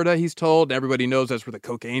Florida, he's told. Everybody knows that's where the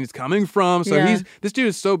cocaine is coming from. So this dude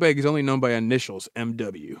is so big, he's only known by initials,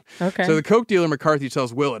 MW. Okay. So the coke dealer McCarthy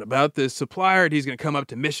tells Willett about this supplier, and he's going to come up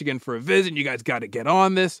to Michigan for a visit. You guys got to get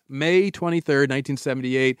on this. May 23rd,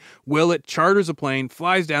 1978, Willett charters a plane,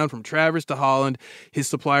 flies down from Traverse to Holland. His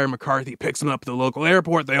supplier McCarthy picks him up at the local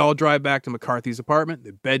airport. They all drive back to McCarthy's apartment. They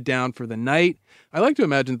bed down for the night. I like to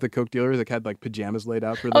imagine that the Coke dealers had like pajamas laid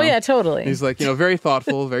out for them. Oh, yeah, totally. He's like, very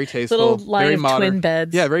thoughtful, very tasteful. Little line very of modern. twin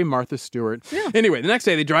beds. Yeah, very Martha Stewart. Yeah. Anyway, the next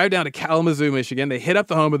day they drive down to Kalamazoo, Michigan. They hit up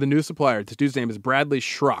the home of the new supplier. This dude's name is Bradley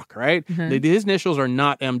Schrock, right? Mm-hmm. His initials are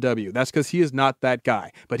not MW. That's because he is not that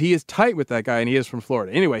guy. But he is tight with that guy, and he is from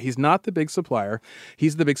Florida. Anyway, he's not the big supplier.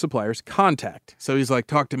 He's the big supplier's contact. So he's like,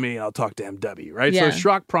 talk to me, and I'll talk to MW, right? Yeah. So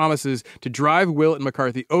Schrock promises to drive Willett and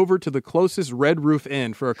McCarthy over to the closest Red Roof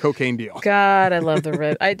Inn for a cocaine deal. God, I love the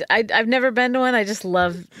Red. I've never been to one. I just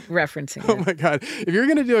love referencing it. Oh my God. If you're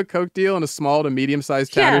going to do a Coke deal in a small to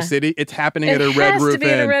medium-sized town or city, it's happening at a Red Roof Inn. It has to be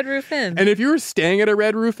at a Red Roof Inn. And if you were staying at a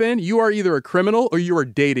Red Roof Inn, you are either a criminal or you are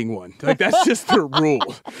dating one. Like, that's just the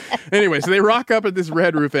rule. Anyway, so they rock up at this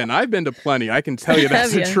Red Roof Inn. I've been to plenty. I can tell you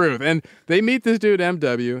that's the truth. And they meet this dude,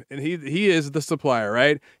 MW, and he is the supplier,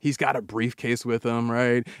 right? He's got a briefcase with him,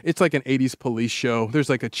 right? It's like an 80s police show. There's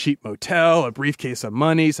like a cheap motel, a briefcase of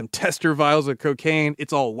money, some tester vials of cocaine.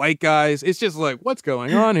 It's all white guys. It's just like, what's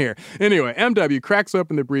going on here? Anyway, MW cracks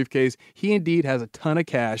open the briefcase. He indeed has a ton of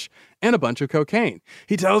cash and a bunch of cocaine.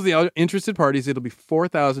 He tells the interested parties it'll be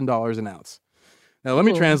 $4,000 an ounce. Now, let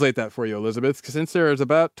me translate that for you, Elizabeth, because since there is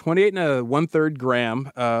about 28 1/3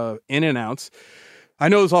 gram in an ounce, I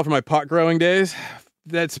know this all from my pot growing days.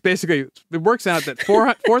 That's basically, it works out that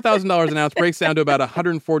 $4,000 an ounce breaks down to about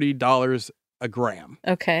 $140 a gram.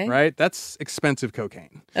 Okay. Right? That's expensive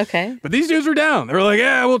cocaine. Okay. But these dudes were down. They were like,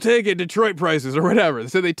 yeah, we'll take it. Detroit prices or whatever.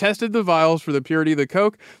 So they tested the vials for the purity of the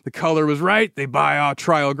Coke. The color was right. They buy a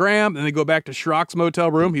trial gram. Then they go back to Schrock's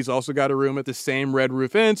motel room. He's also got a room at the same Red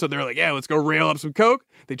Roof Inn. So they're like, yeah, let's go rail up some Coke.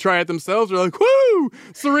 They try it themselves. They're like, whoo,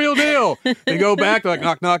 it's the real deal. They go back. They're like,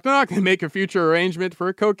 knock, knock, knock. And make a future arrangement for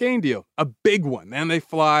a cocaine deal. A big one. Then they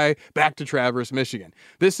fly back to Traverse, Michigan.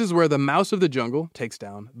 This is where the mouse of the jungle takes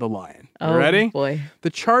down the lion. Oh, ready? Boy.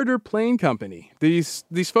 The Charter Plane Company. These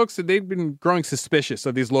folks, they've been growing suspicious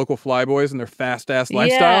of these local flyboys and their fast-ass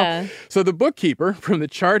lifestyle. Yeah. So the bookkeeper from the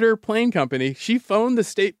Charter Plane Company, she phoned the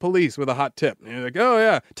state police with a hot tip. And they're like, oh,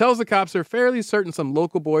 yeah. Tells the cops they're fairly certain some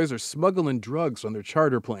local boys are smuggling drugs on their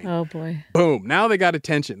charter plane. Oh, boy. Boom. Now they got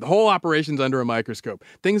attention. The whole operation's under a microscope.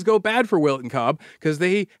 Things go bad for Willett and Cobb because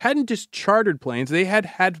they hadn't just chartered planes. They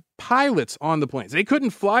had pilots on the planes. They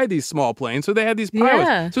couldn't fly these small planes, so they had these pilots.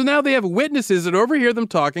 Yeah. So now they have witnesses that overhear them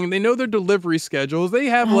talking. They know their delivery schedules. They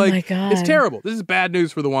have my God. It's terrible. This is bad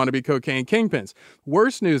news for the wannabe cocaine kingpins.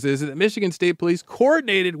 Worst news is that Michigan State Police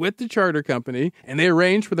coordinated with the charter company, and they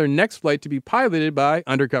arranged for their next flight to be piloted by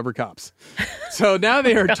undercover cops. So now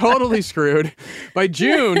they are totally screwed. By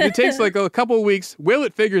June, it takes like a couple of weeks.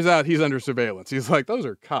 Willett figures out he's under surveillance. He's like, those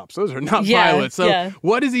are cops. Those are not pilots. So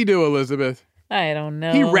what does he do, Elizabeth? I don't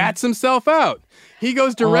know. He rats himself out. He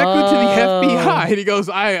goes directly to the FBI and he goes,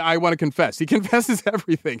 I want to confess. He confesses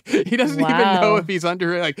everything. He doesn't even know if he's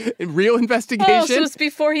under like real investigation. Oh, so it's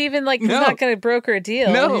before he even was not going to broker a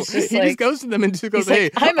deal. No, He's just he just goes to them and just goes, hey,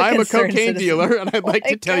 like, I'm a cocaine citizen. dealer and I'd like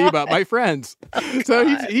to tell you about my friends. So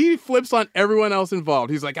he flips on everyone else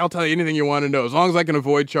involved. He's like, I'll tell you anything you want to know as long as I can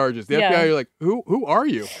avoid charges. The FBI are like, who are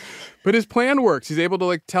you? But his plan works. He's able to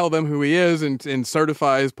like tell them who he is and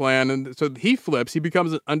certify his plan. And so he flips. He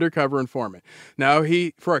becomes an undercover informant. Now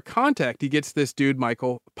for a contact, he gets this dude,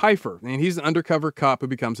 Michael Pfeiffer. And he's an undercover cop who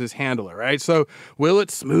becomes his handler, right? So Willett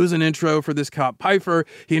smooths an intro for this cop, Pfeiffer.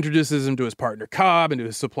 He introduces him to his partner, Cobb, and to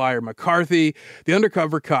his supplier, McCarthy. The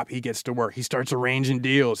undercover cop, he gets to work. He starts arranging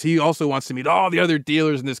deals. He also wants to meet all the other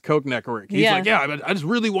dealers in this Coke network. He's like, I just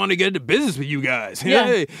really want to get into business with you guys. Yeah.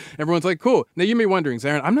 Hey. Everyone's like, cool. Now you may be wondering,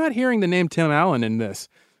 Zarin, I'm not hearing the name Tim Allen in this.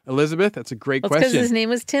 Elizabeth, that's a great question. Because his name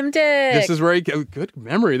was Tim Dick. This is where good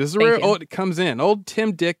memory. This is where it comes in. Old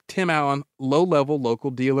Tim Dick, Tim Allen, low-level local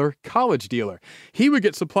dealer, college dealer. He would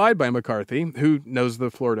get supplied by McCarthy, who knows the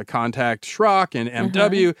Florida contact, Schrock and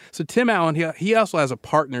MW. So Tim Allen, he also has a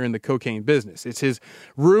partner in the cocaine business. It's his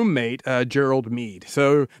roommate, Gerald Mead.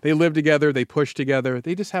 So they live together. They push together.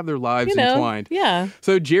 They just have their lives entwined. Yeah.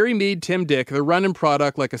 So Jerry Mead, Tim Dick, they're running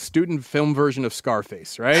product like a student film version of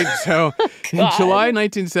Scarface, right? So in July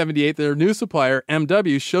 1978, their new supplier,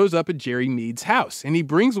 MW, shows up at Jerry Mead's house, and he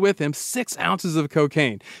brings with him 6 ounces of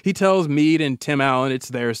cocaine. He tells Mead and Tim Allen it's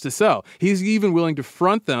theirs to sell. He's even willing to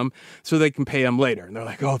front them so they can pay him later. And they're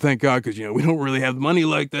like, oh, thank God, because, we don't really have money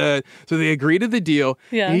like that. So they agree to the deal.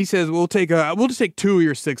 Yeah. And he says, we'll just take 2 of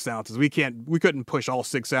your 6 ounces. We couldn't push all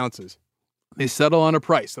 6 ounces. They settle on a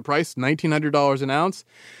price. The price, $1,900 an ounce.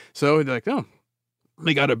 So they're like, oh,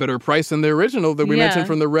 they got a better price than the original that we mentioned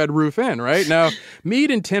from the Red Roof Inn, right? Now, Mead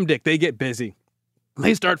and Tim Dick, they get busy.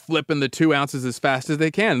 They start flipping the 2 ounces as fast as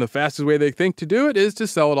they can. The fastest way they think to do it is to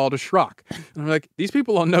sell it all to Schrock. And I'm like, these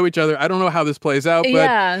people all know each other. I don't know how this plays out,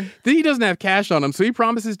 but he doesn't have cash on him. So he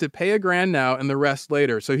promises to pay $1,000 now and the rest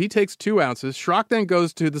later. So he takes 2 ounces. Schrock then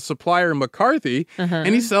goes to the supplier, McCarthy,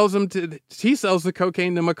 and he sells the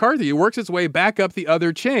cocaine to McCarthy. It works its way back up the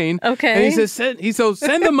other chain. Okay. And he says,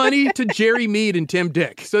 send the money to Jerry Mead and Tim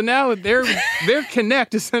Dick. So now their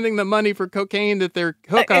connect is sending the money for cocaine that their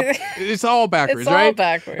hookup. It's all backwards, right? All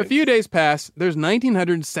backwards. A few days pass. There's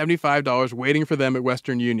 $1,975 waiting for them at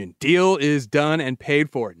Western Union. Deal is done and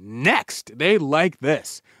paid for. Next, they like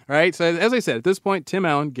this. All right. So as I said, at this point, Tim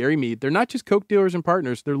Allen, Gary Mead, they're not just coke dealers and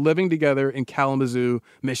partners. They're living together in Kalamazoo,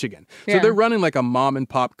 Michigan. So they're running like a mom and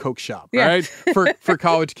pop coke shop, right? For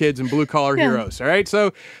college kids and blue collar heroes. All right.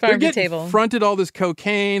 So they're getting fronted all this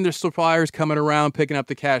cocaine. There's suppliers coming around picking up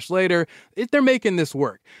the cash later. They're making this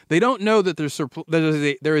work. They don't know that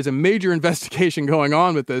there is a major investigation going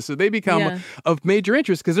on with this. So they become of major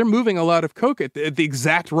interest because they're moving a lot of coke at the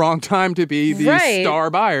exact wrong time to be these star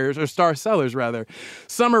buyers or star sellers, rather.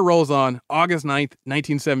 Summer rolls on. August 9th,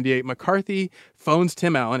 1978. McCarthy phones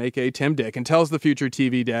Tim Allen, a.k.a. Tim Dick, and tells the future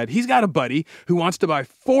TV dad he's got a buddy who wants to buy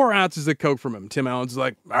 4 ounces of coke from him. Tim Allen's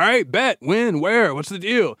like, all right, bet, when, where, what's the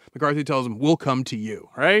deal? McCarthy tells him, we'll come to you,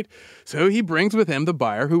 right? So he brings with him the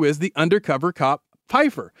buyer, who is the undercover cop,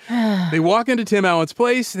 Pfeiffer. They walk into Tim Allen's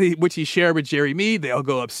place, which he shared with Jerry Mead. They all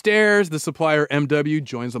go upstairs. The supplier, MW,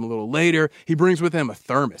 joins them a little later. He brings with him a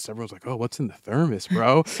thermos. Everyone's like, oh, what's in the thermos,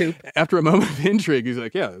 bro? Soup. After a moment of intrigue, he's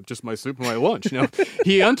like, yeah, just my soup and my lunch. You know?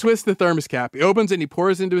 He untwists the thermos cap. He opens it and he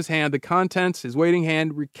pours into his hand the contents. His waiting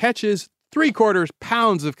hand catches 3/4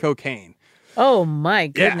 pounds of cocaine. Oh, my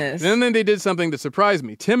goodness. Yeah. And then they did something that surprised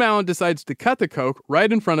me. Tim Allen decides to cut the coke right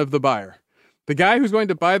in front of the buyer. The guy who's going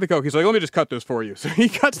to buy the coke, he's like, let me just cut this for you. So he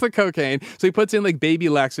cuts the cocaine. So he puts in like baby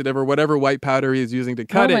laxative or whatever white powder he is using to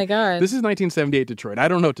cut it. Oh, my God. This is 1978 Detroit. I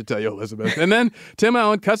don't know what to tell you, Elizabeth. And then Tim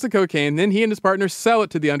Allen cuts the cocaine. Then he and his partner sell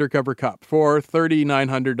it to the undercover cop for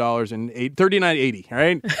 $3,900 and $39.80, all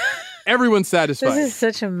right? Everyone's satisfied. This is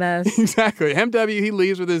such a mess. Exactly. MW, he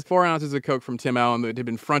leaves with his 4 ounces of coke from Tim Allen that had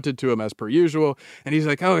been fronted to him as per usual. And he's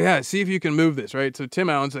like, oh, yeah, see if you can move this, right? So Tim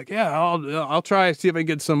Allen's like, yeah, I'll try, see if I can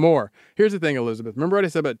get some more. Here's the thing, Elizabeth. Remember what I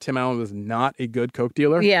said about Tim Allen was not a good coke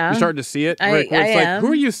dealer? Yeah. You're starting to see it? Where it's like,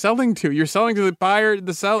 who are you selling to? You're selling to the buyer,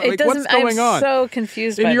 the seller? Like, what's going on? I'm so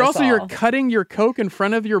confused by this all. You're cutting your coke in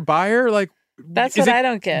front of your buyer? Like, that's what I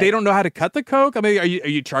don't get. They don't know how to cut the coke? I mean, are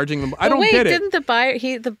you charging them? I don't get it. Didn't the buyer,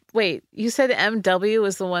 you said MW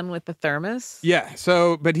was the one with the thermos? Yeah,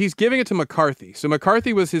 but he's giving it to McCarthy. So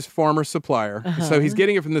McCarthy was his former supplier. So he's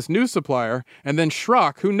getting it from this new supplier. And then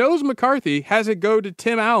Schrock, who knows McCarthy, has it go to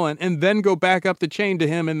Tim Allen and then go back up the chain to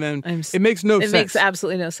him. And then it makes no sense. It makes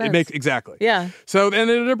absolutely no sense. Exactly. Yeah. So, and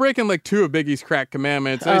they're breaking like 2 of Biggie's crack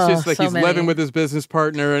commandments. It's just like he's living with his business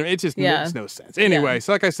partner. And it just makes no sense. Anyway,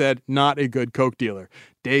 so like I said, not a good coke dealer.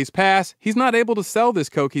 Days pass. He's not able to sell this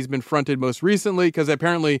coke he's been fronted most recently because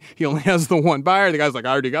apparently he only has the one buyer. The guy's like,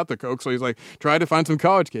 I already got the coke. So he's like, try to find some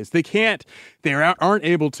college kids. They aren't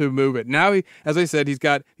able to move it. Now, as I said, he's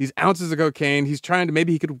got these ounces of cocaine. He's trying to,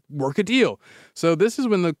 maybe he could work a deal. So this is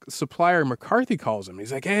when the supplier McCarthy calls him.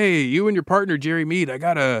 He's like, hey, you and your partner, Jerry Mead, I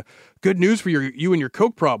got a good news for you and your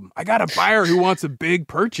coke problem. I got a buyer who wants a big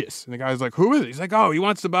purchase. And the guy's like, who is it? He's like, oh, he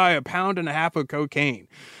wants to buy 1.5 pounds of cocaine.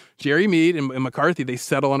 Jerry Mead and McCarthy, they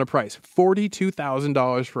settle on a price,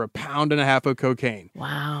 $42,000 for 1.5 pounds of cocaine.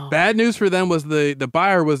 Wow. Bad news for them was the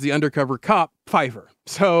buyer was the undercover cop, Pfeiffer.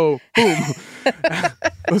 So, boom.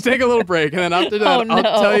 Let's take a little break, and then after that,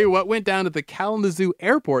 I'll tell you what went down at the Kalamazoo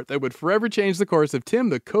airport that would forever change the course of Tim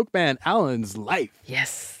the Cokeman Allen's life.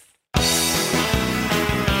 Yes.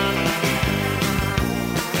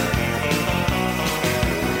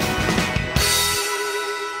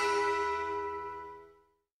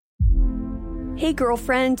 Hey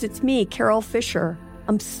girlfriends, it's me, Carol Fisher.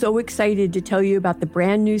 I'm so excited to tell you about the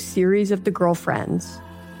brand new series of The Girlfriends.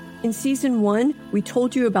 In season 1, we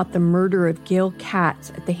told you about the murder of Gail Katz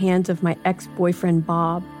at the hands of my ex-boyfriend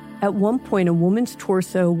Bob. At one point, a woman's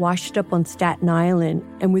torso washed up on Staten Island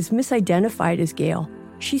and was misidentified as Gail.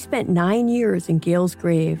 She spent 9 years in Gail's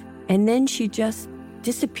grave, and then she just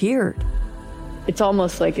disappeared. It's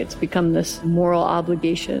almost like it's become this moral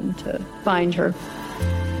obligation to find her.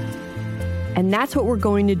 And that's what we're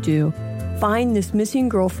going to do. Find this missing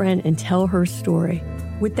girlfriend and tell her story.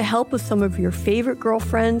 With the help of some of your favorite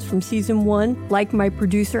girlfriends from season 1, like my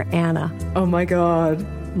producer, Anna. Oh my God.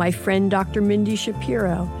 My friend, Dr. Mindy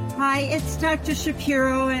Shapiro. Hi, it's Dr.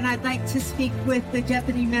 Shapiro, and I'd like to speak with the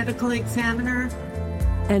deputy medical examiner.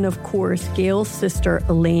 And of course, Gail's sister,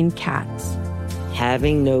 Elaine Katz.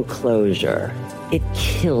 Having no closure. it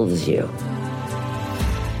kills you.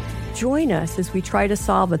 Join us as we try to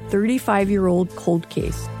solve a 35-year-old cold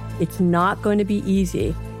case. It's not going to be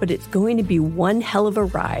easy, but it's going to be one hell of a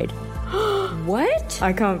ride. What?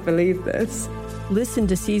 I can't believe this. Listen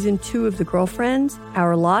to Season 2 of The Girlfriends,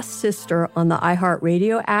 Our Lost Sister on the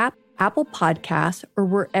iHeartRadio app, Apple Podcasts, or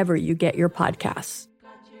wherever you get your podcasts.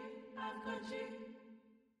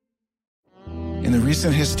 In the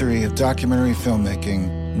recent history of documentary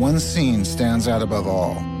filmmaking, one scene stands out above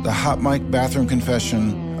all: the hot mic bathroom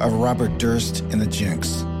confession of Robert Durst in The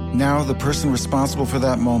Jinx. Now, the person responsible for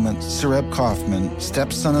that moment, Sareb Kaufman,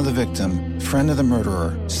 stepson of the victim, friend of the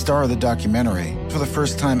murderer, star of the documentary, for the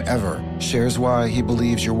first time ever, shares why he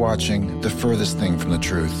believes you're watching the furthest thing from the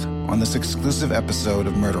truth on this exclusive episode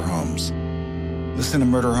of Murder Homes. Listen to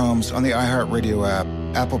Murder Homes on the iHeartRadio app,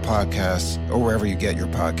 Apple Podcasts, or wherever you get your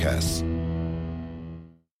podcasts.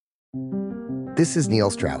 This is Neil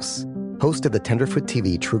Strauss, host of the Tenderfoot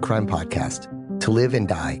TV true crime podcast, To Live and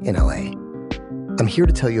Die in LA. I'm here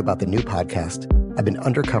to tell you about the new podcast I've been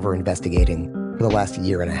undercover investigating for the last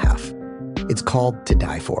year and a half. It's called To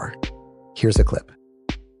Die For. Here's a clip.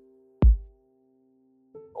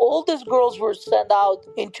 All these girls were sent out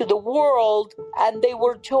into the world and they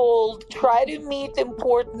were told, try to meet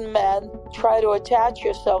important men, try to attach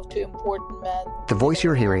yourself to important men. The voice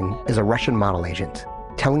you're hearing is a Russian model agent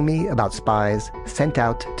telling me about spies sent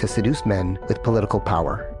out to seduce men with political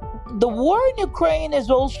power. The war in Ukraine is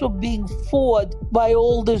also being fought by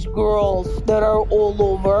all these girls that are all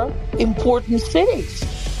over important cities.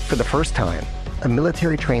 For the first time, a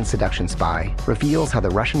military-trained seduction spy reveals how the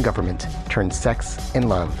Russian government turned sex and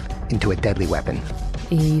love into a deadly weapon.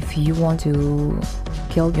 If you want to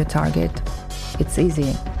kill your target, it's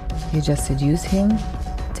easy. You just seduce him,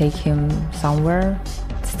 take him somewhere,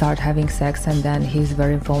 start having sex, and then he's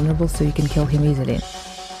very vulnerable, so you can kill him easily.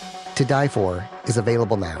 To Die For is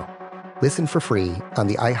available now. Listen for free on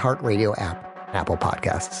the iHeartRadio app, Apple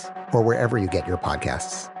Podcasts, or wherever you get your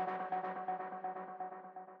podcasts.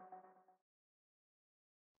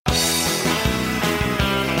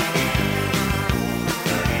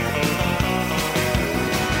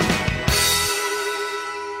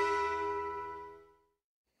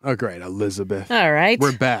 Oh, great, Elizabeth. All right.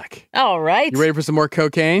 We're back. All right. You ready for some more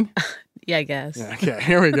cocaine? Yeah, I guess. Okay,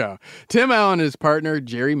 here we go. Tim Allen and his partner,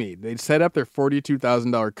 Jerry Mead, they'd set up their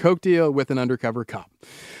 $42,000 coke deal with an undercover cop.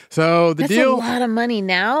 So the deal... That's a lot of money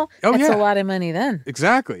now. Oh, That's yeah. a lot of money then.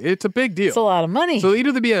 Exactly. It's a big deal. It's a lot of money. So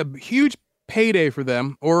either there'd be a huge payday for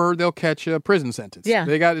them or they'll catch a prison sentence. Yeah.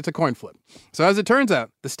 It's a coin flip. So as it turns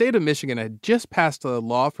out, the state of Michigan had just passed a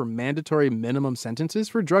law for mandatory minimum sentences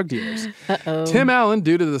for drug dealers. Uh-oh. Tim Allen,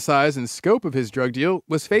 due to the size and scope of his drug deal,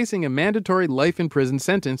 was facing a mandatory life in prison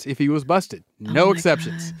sentence if he was busted. No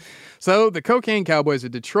exceptions. God. So the cocaine cowboys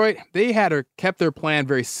of Detroit, they kept their plan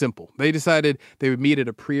very simple. They decided they would meet at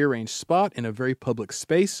a prearranged spot in a very public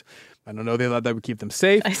space. I don't know, they thought that would keep them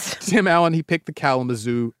safe. Tim Allen, he picked the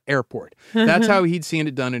Kalamazoo airport. That's how he'd seen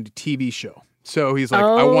it done in a TV show. So he's like,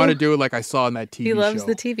 I want to do it like I saw in that TV show. He loves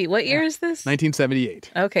the TV. What year is this?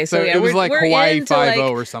 1978. Okay, so yeah, it was like Hawaii 5-0 like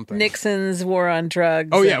or something. Nixon's war on drugs.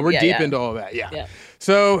 Oh, yeah, we're deep into all of that, yeah.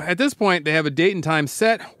 So at this point, they have a date and time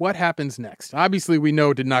set. What happens next? Obviously, we know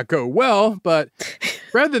it did not go well, but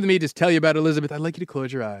rather than me just tell you about Elizabeth, I'd like you to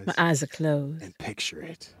close your eyes. My eyes are closed. And picture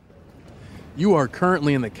it. You are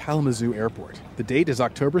currently in the Kalamazoo airport. The date is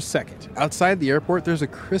October 2nd. Outside the airport, there's a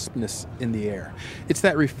crispness in the air. It's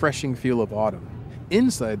that refreshing feel of autumn.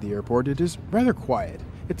 Inside the airport, it is rather quiet.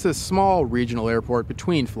 It's a small regional airport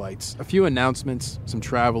between flights, a few announcements, some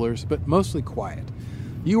travelers, but mostly quiet.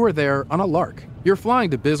 You are there on a lark. You're flying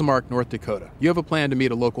to Bismarck, North Dakota. You have a plan to meet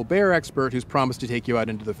a local bear expert who's promised to take you out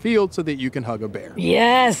into the field so that you can hug a bear.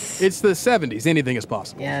 Yes! It's the 70s. Anything is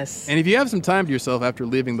possible. Yes. And if you have some time to yourself after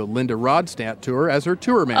leaving the Linda Rodstadt tour as her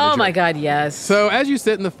tour manager. Oh my God, yes. So as you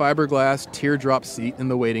sit in the fiberglass teardrop seat in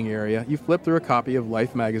the waiting area, you flip through a copy of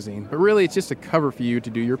Life magazine. But really, it's just a cover for you to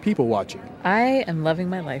do your people watching. I am loving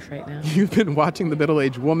my life right now. You've been watching the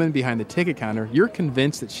middle-aged woman behind the ticket counter. You're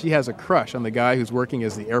convinced that she has a crush on the guy who's working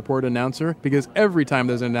as the airport announcer because every time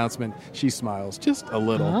there's an announcement, she smiles just a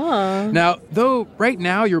little. Oh. Now, though right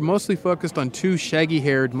now you're mostly focused on two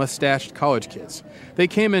shaggy-haired, mustached college kids. They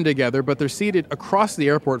came in together, but they're seated across the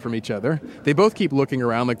airport from each other. They both keep looking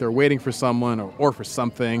around like they're waiting for someone or for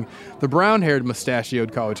something. The brown-haired,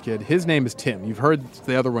 mustachioed college kid, his name is Tim. You've heard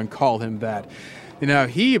the other one call him that.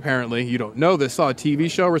 He apparently, you don't know this, saw a TV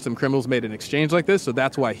show where some criminals made an exchange like this, so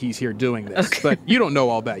that's why he's here doing this. Okay. But you don't know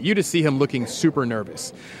all that. You just see him looking super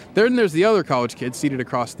nervous. Then there's the other college kid seated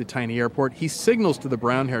across the tiny airport. He signals to the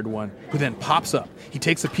brown-haired one, who then pops up. He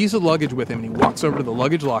takes a piece of luggage with him, and he walks over to the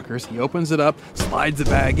luggage lockers. He opens it up, slides the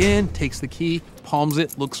bag in, takes the key, palms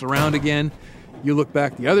it, looks around again. You look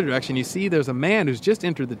back the other direction, you see there's a man who's just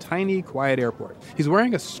entered the tiny, quiet airport. He's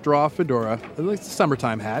wearing a straw fedora, like a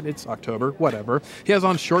summertime hat. It's October, whatever. He has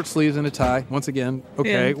on short sleeves and a tie. Once again,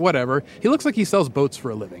 okay, whatever. He looks like he sells boats for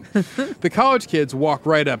a living. The college kids walk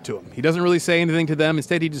right up to him. He doesn't really say anything to them.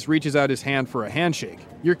 Instead, he just reaches out his hand for a handshake.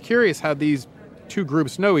 You're curious how these two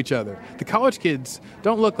groups know each other. The college kids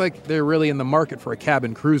don't look like they're really in the market for a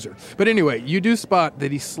cabin cruiser. But anyway, you do spot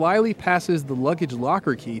that he slyly passes the luggage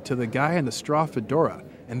locker key to the guy in the straw fedora,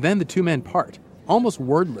 and then the two men part, almost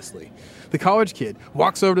wordlessly. The college kid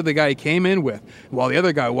walks over to the guy he came in with, while the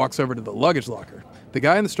other guy walks over to the luggage locker. The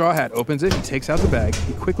guy in the straw hat opens it, he takes out the bag,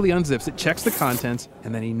 he quickly unzips it, checks the contents,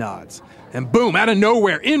 and then he nods. And boom, out of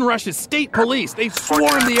nowhere, in rushes state police. They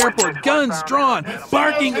swarm the airport, guns drawn,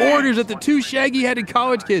 barking orders at the two shaggy-headed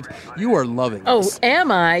college kids. You are loving this. Oh, am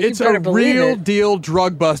I? It's a real deal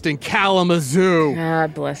drug bust in Kalamazoo.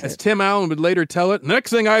 God bless it. As Tim Allen would later tell it, the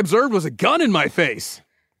next thing I observed was a gun in my face.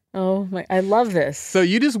 Oh, I love this. So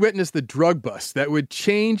you just witnessed the drug bust that would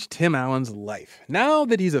change Tim Allen's life. Now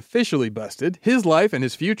that he's officially busted, his life and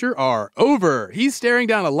his future are over. He's staring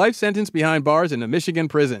down a life sentence behind bars in a Michigan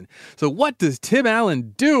prison. So what does Tim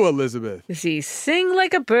Allen do, Elizabeth? Does he sing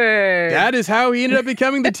like a bird? That is how he ended up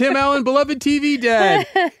becoming the Tim Allen beloved TV dad.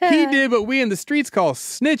 He did what we in the streets call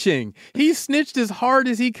snitching. He snitched as hard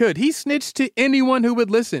as he could. He snitched to anyone who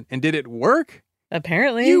would listen. And did it work?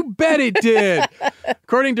 Apparently. You bet it did.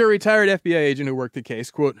 According to a retired FBI agent who worked the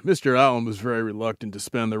case, quote, Mr. Allen was very reluctant to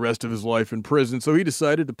spend the rest of his life in prison, so he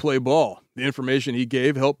decided to play ball. The information he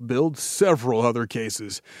gave helped build several other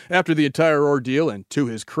cases. After the entire ordeal, and to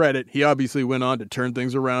his credit, he obviously went on to turn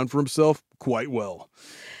things around for himself quite well.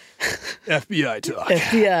 FBI talk.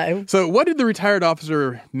 FBI. So what did the retired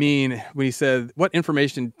officer mean when he said what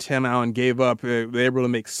information Tim Allen gave up? They were able to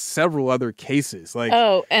make several other cases.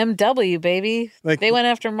 MW, baby. They went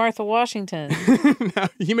after Martha Washington. Now,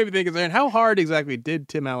 you may be thinking, how hard exactly did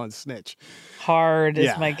Tim Allen snitch? Hard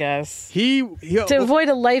is my guess. To avoid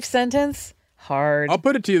a life sentence? Hard. I'll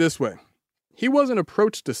put it to you this way. He wasn't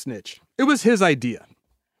approached to snitch. It was his idea.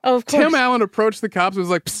 Oh, of course. Tim Allen approached the cops and was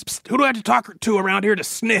like, psst, psst, who do I have to talk to around here to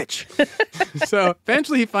snitch? So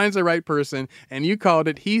eventually he finds the right person, and you called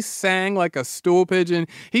it. He sang like a stool pigeon.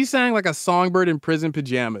 He sang like a songbird in prison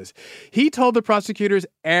pajamas. He told the prosecutors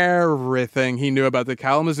everything he knew about the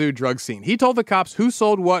Kalamazoo drug scene. He told the cops who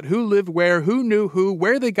sold what, who lived where, who knew who,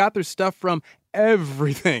 where they got their stuff from,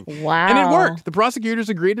 everything. Wow. And it worked. The prosecutors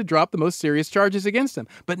agreed to drop the most serious charges against him.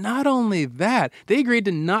 But not only that, they agreed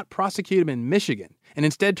to not prosecute him in Michigan and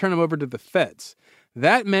instead turn him over to the feds.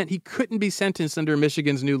 That meant he couldn't be sentenced under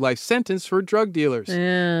Michigan's new life sentence for drug dealers.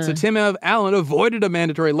 Yeah. So Tim Allen avoided a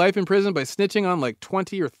mandatory life in prison by snitching on like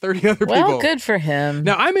 20 or 30 other people. Well, good for him.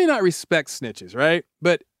 Now, I may not respect snitches, right?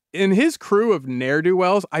 But in his crew of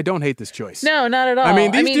ne'er-do-wells, I don't hate this choice. No, not at all. I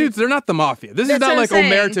mean, these dudes, they're not the mafia. This is not like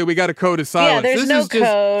Omerta, we got a code of silence. Yeah, there's this is just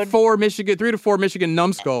code. 3 to 4 Michigan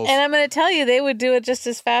numbskulls. And I'm going to tell you, they would do it just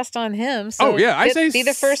as fast on him. So I say be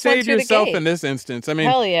the first one save through yourself the gate. in this instance. I mean,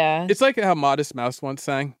 hell yeah. It's like how Modest Mouse once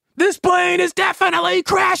sang, "This plane is definitely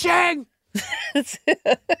crashing." You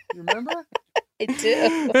remember? I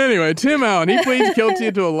do. Anyway, Tim Allen, he pleads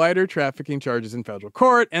guilty to a lighter trafficking charges in federal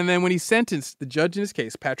court. And then when he sentenced, the judge in his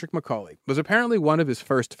case, Patrick McCauley, was apparently one of his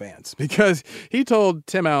first fans because he told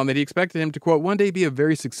Tim Allen that he expected him to, quote, one day be a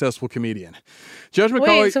very successful comedian. Judge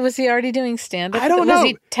McCauley... Wait, so was he already doing stand-up? I don't know. Was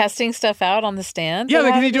he testing stuff out on the stand? Yeah,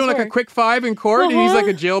 like he's doing like a quick five in court, and he's like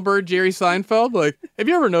a jailbird Jerry Seinfeld. Like, have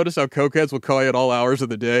you ever noticed how cokeheads will call you at all hours of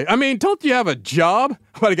the day? I mean, don't you have a job?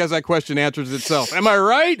 Well, I guess that question answers itself. Am I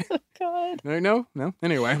right? God. No.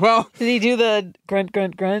 Anyway, well. Did he do the grunt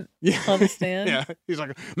on the stand? Yeah. He's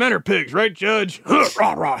like, men are pigs, right, Judge?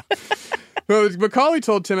 Rah, rah. Well, McCauley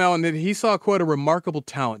told Tim Allen that he saw, quote, a remarkable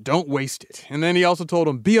talent. Don't waste it. And then he also told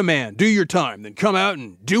him, be a man, do your time, then come out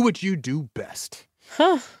and do what you do best.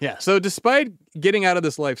 Huh. Yeah. So despite getting out of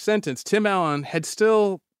this life sentence, Tim Allen had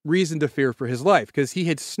still reason to fear for his life because he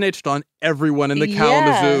had snitched on everyone in the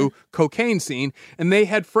Kalamazoo cocaine scene, and they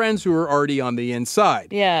had friends who were already on the inside.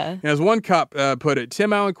 Yeah. And as one cop put it,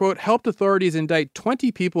 Tim Allen, quote, helped authorities indict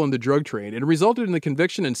 20 people in the drug trade and resulted in the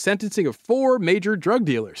conviction and sentencing of 4 major drug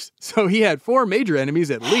dealers. So he had 4 major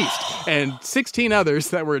enemies at least, and 16 others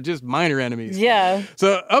that were just minor enemies. Yeah.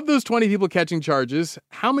 So of those 20 people catching charges,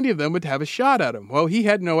 how many of them would have a shot at him? Well, he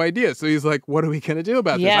had no idea. So he's like, what are we going to do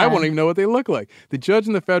about this? I won't even know what they look like. The judge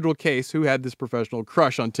in the federal case, who had this professional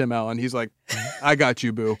crush on Tim Allen, he's like, I got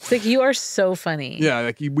you, boo. It's like, you are so funny. Yeah,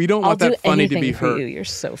 like we don't want that funny to be hurt. You're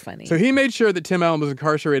so funny. So he made sure that Tim Allen was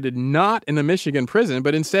incarcerated not in a Michigan prison,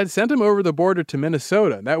 but instead sent him over the border to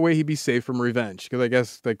Minnesota. That way he'd be safe from revenge, because I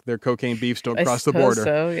guess like their cocaine beefs don't cross the border.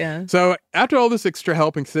 So, yeah. So after all this extra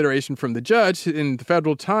help and consideration from the judge, in the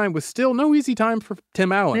federal time was still no easy time for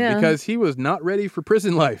Tim Allen because he was not ready for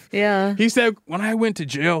prison life. Yeah. He said, when I went to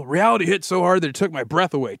jail, reality hit so hard that it took my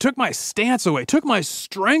breath away, took my stance away, took my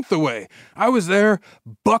strength away. I was there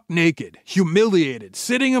buck naked, humiliated,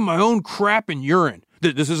 sitting in my own crap and urine.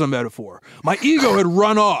 This is a metaphor. My ego had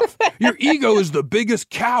run off. Your ego is the biggest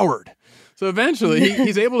coward. So eventually,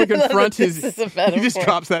 he's able to confront his... He just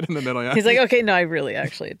drops that in the middle, yeah? He's like, okay, no,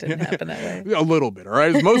 it didn't happen that way. A little bit, all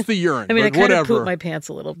right? It's mostly urine, I mean, but I kind whatever. of pooped my pants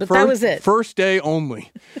a little, but that was it. First day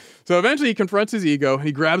only. So eventually he confronts his ego,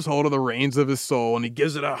 he grabs hold of the reins of his soul, and he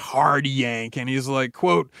gives it a hard yank, and he's like,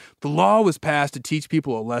 quote, the law was passed to teach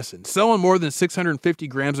people a lesson. Selling more than 650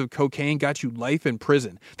 grams of cocaine got you life in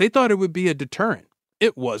prison. They thought it would be a deterrent.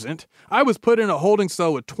 It wasn't. I was put in a holding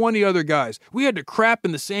cell with 20 other guys. We had to crap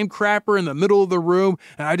in the same crapper in the middle of the room,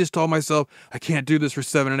 and I just told myself, I can't do this for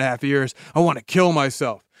 7.5 years. I want to kill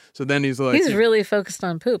myself. So then he's like... He's really focused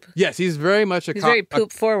on poop. Yes, he's very much a... He's very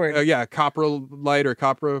poop forward. Yeah, coprolite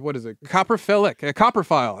or what is it? Coprophilic, a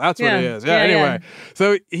coprophile. That's what it is. Yeah, anyway.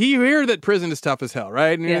 So you hear that prison is tough as hell,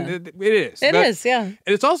 right? And it is. It is, yeah. And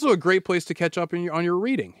it's also a great place to catch up on your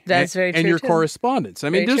reading. That's very true, and your too. correspondence. I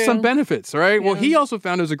mean, there's some benefits, right? Yeah. Well, he also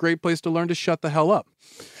found it was a great place to learn to shut the hell up.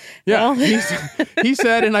 Yeah, he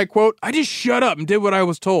said, and I quote, I just shut up and did what I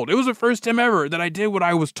was told. It was the first time ever that I did what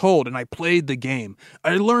I was told, and I played the game.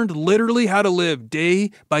 I learned literally how to live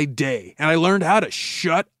day by day, and I learned how to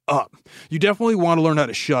shut up. You definitely want to learn how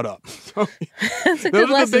to shut up. So, That's a good lesson.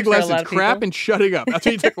 Those are the big for lessons, a lot of crap people. and shutting up. That's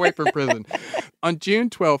what he took away from prison. On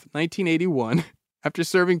June 12th, 1981, after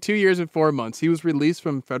serving 2 years and 4 months, he was released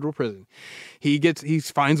from federal prison. He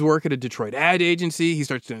finds work at a Detroit ad agency. He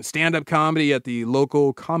starts doing stand-up comedy at the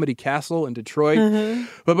local Comedy Castle in Detroit. Mm-hmm.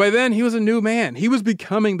 But by then, he was a new man. He was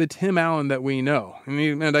becoming the Tim Allen that we know.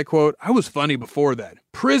 And I quote, I was funny before that.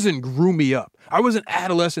 Prison grew me up. I was an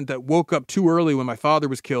adolescent that woke up too early when my father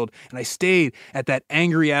was killed, and I stayed at that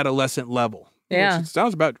angry adolescent level. Yeah. Which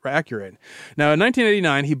sounds about accurate. Now, in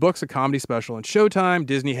 1989, he books a comedy special on Showtime.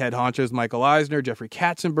 Disney head honchos Michael Eisner, Jeffrey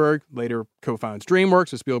Katzenberg, later co-founds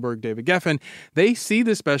DreamWorks with Spielberg, David Geffen. They see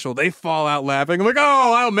this special. They fall out laughing. I'm like,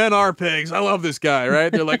 oh, men are pigs. I love this guy, right?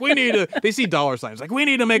 They're like, they see dollar signs. Like, we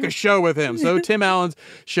need to make a show with him. So Tim Allen's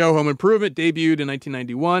show Home Improvement debuted in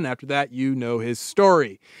 1991. After that, you know his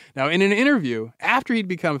story. Now, in an interview, after he'd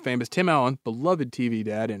become famous, Tim Allen, beloved TV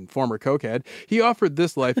dad and former cokehead, he offered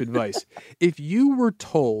this life advice. If you were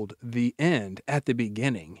told the end at the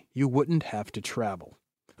beginning, you wouldn't have to travel.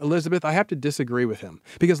 Elizabeth, I have to disagree with him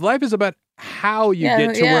because life is about how you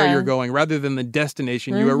get to where you're going rather than the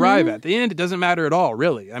destination you arrive at. The end, it doesn't matter at all,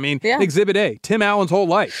 really. I mean, Exhibit A, Tim Allen's whole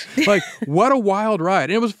life. Like, what a wild ride.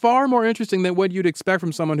 And it was far more interesting than what you'd expect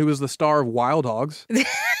from someone who was the star of Wild Hogs.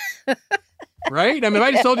 Right? I mean, if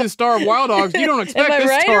I just told you the star of Wild Hogs, you don't expect this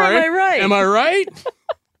right story. Or am I right? Am I right?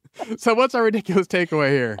 So what's our ridiculous takeaway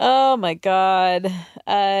here? Oh, my God.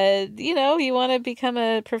 You want to become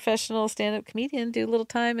a professional stand-up comedian, do a little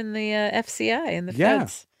time in the FCI, in the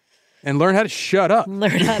feds. And learn how to shut up.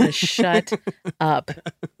 Learn how to shut up.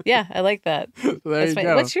 Yeah, I like that. There you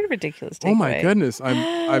go. What's your ridiculous takeaway? Oh, my goodness.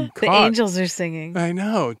 I'm caught. The angels are singing. I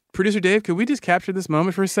know. Producer Dave, could we just capture this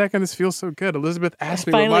moment for a second? This feels so good. Elizabeth asked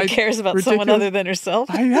me finally cares about someone other than herself.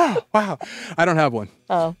 I know. Wow. I don't have one.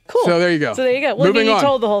 Oh, cool. So there you go. Well, moving on. You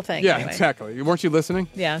told the whole thing. Yeah, anyway. exactly. Weren't you listening?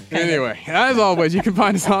 Yeah. Anyway, as always, you can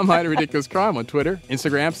find us online at Ridiculous Crime on Twitter,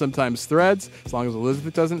 Instagram, sometimes Threads. As long as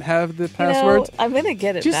Elizabeth doesn't have the passwords. I'm going to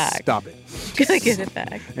get it back. Just stop it. I'm going to get it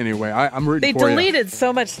back. Anyway, I'm rooting for you. They deleted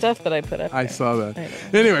so much stuff that I put up there. I saw that.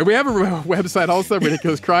 Anyway, we have a website also,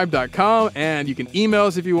 ridiculouscrime.com, and you can email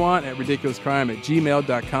us if you want at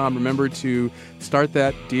ridiculouscrime@gmail.com. Remember to start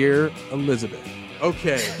that Dear Elizabeth.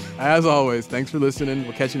 Okay, as always, thanks for listening.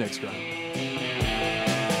 We'll catch you next time.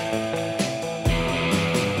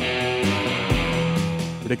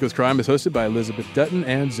 Ridiculous Crime is hosted by Elizabeth Dutton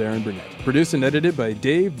and Zarin Burnett. Produced and edited by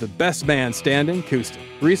Dave, the best man standing, Koustin.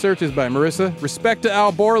 Research is by Marissa. Respect to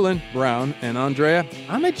Al Borland, Brown, and Andrea.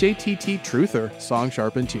 I'm a JTT Truther, Song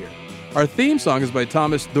Sharp and Tier. Our theme song is by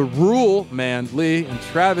Thomas the Rule Man Lee and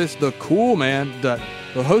Travis the Cool Man Dutton.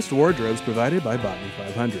 The host wardrobes provided by Botany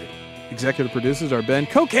 500. Executive producers are Ben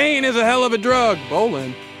Cocaine is a hell of a drug,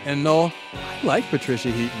 Boland, and Noel. I like Patricia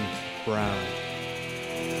Heaton, Brown.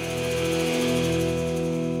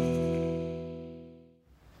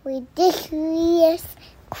 Ridiculous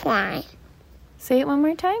crime. Say it one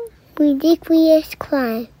more time. Ridiculous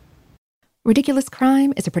crime. Ridiculous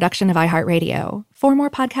Crime is a production of iHeartRadio. For more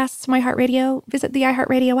podcasts from iHeartRadio, visit the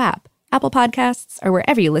iHeartRadio app, Apple Podcasts, or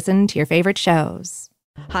wherever you listen to your favorite shows.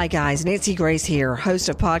 Hi guys, Nancy Grace here, host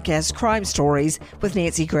of podcast Crime Stories with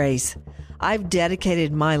Nancy Grace. I've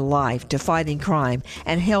dedicated my life to fighting crime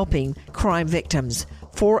and helping crime victims.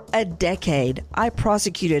 For a decade, I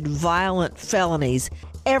prosecuted violent felonies.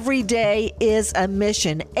 Every day is a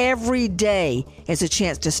mission. Every day is a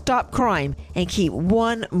chance to stop crime and keep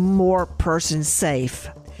one more person safe.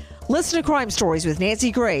 Listen to Crime Stories with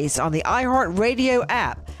Nancy Grace on the iHeartRadio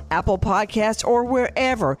app, Apple Podcasts, or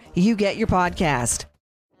wherever you get your podcast.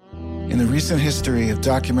 In the recent history of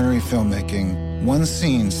documentary filmmaking, one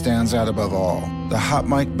scene stands out above all: the hot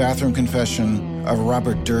mic bathroom confession of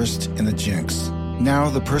Robert Durst in The Jinx. Now,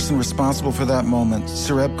 the person responsible for that moment,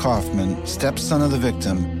 Sareb Kaufman, stepson of the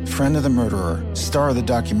victim, friend of the murderer, star of the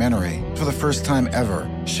documentary, for the first time ever,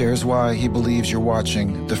 shares why he believes you're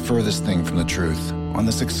watching the furthest thing from the truth on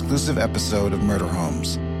this exclusive episode of Murder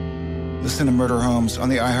Homes. Listen to Murder Homes on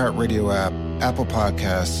the iHeartRadio app, Apple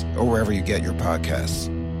Podcasts, or wherever you get your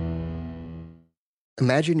podcasts.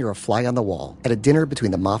 Imagine you're a fly on the wall at a dinner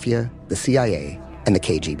between the mafia, the CIA, and the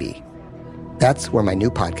KGB. That's where my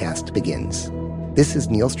new podcast begins. This is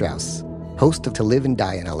Neil Strauss, host of To Live and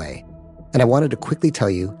Die in LA, and I wanted to quickly tell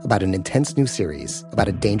you about an intense new series about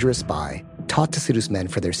a dangerous spy taught to seduce men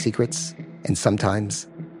for their secrets and sometimes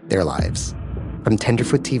their lives. From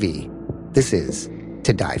Tenderfoot TV, this is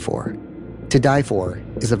To Die For. To Die For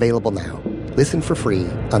is available now. Listen for free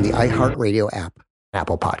on the iHeartRadio app,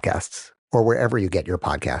 Apple Podcasts, or wherever you get your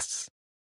podcasts.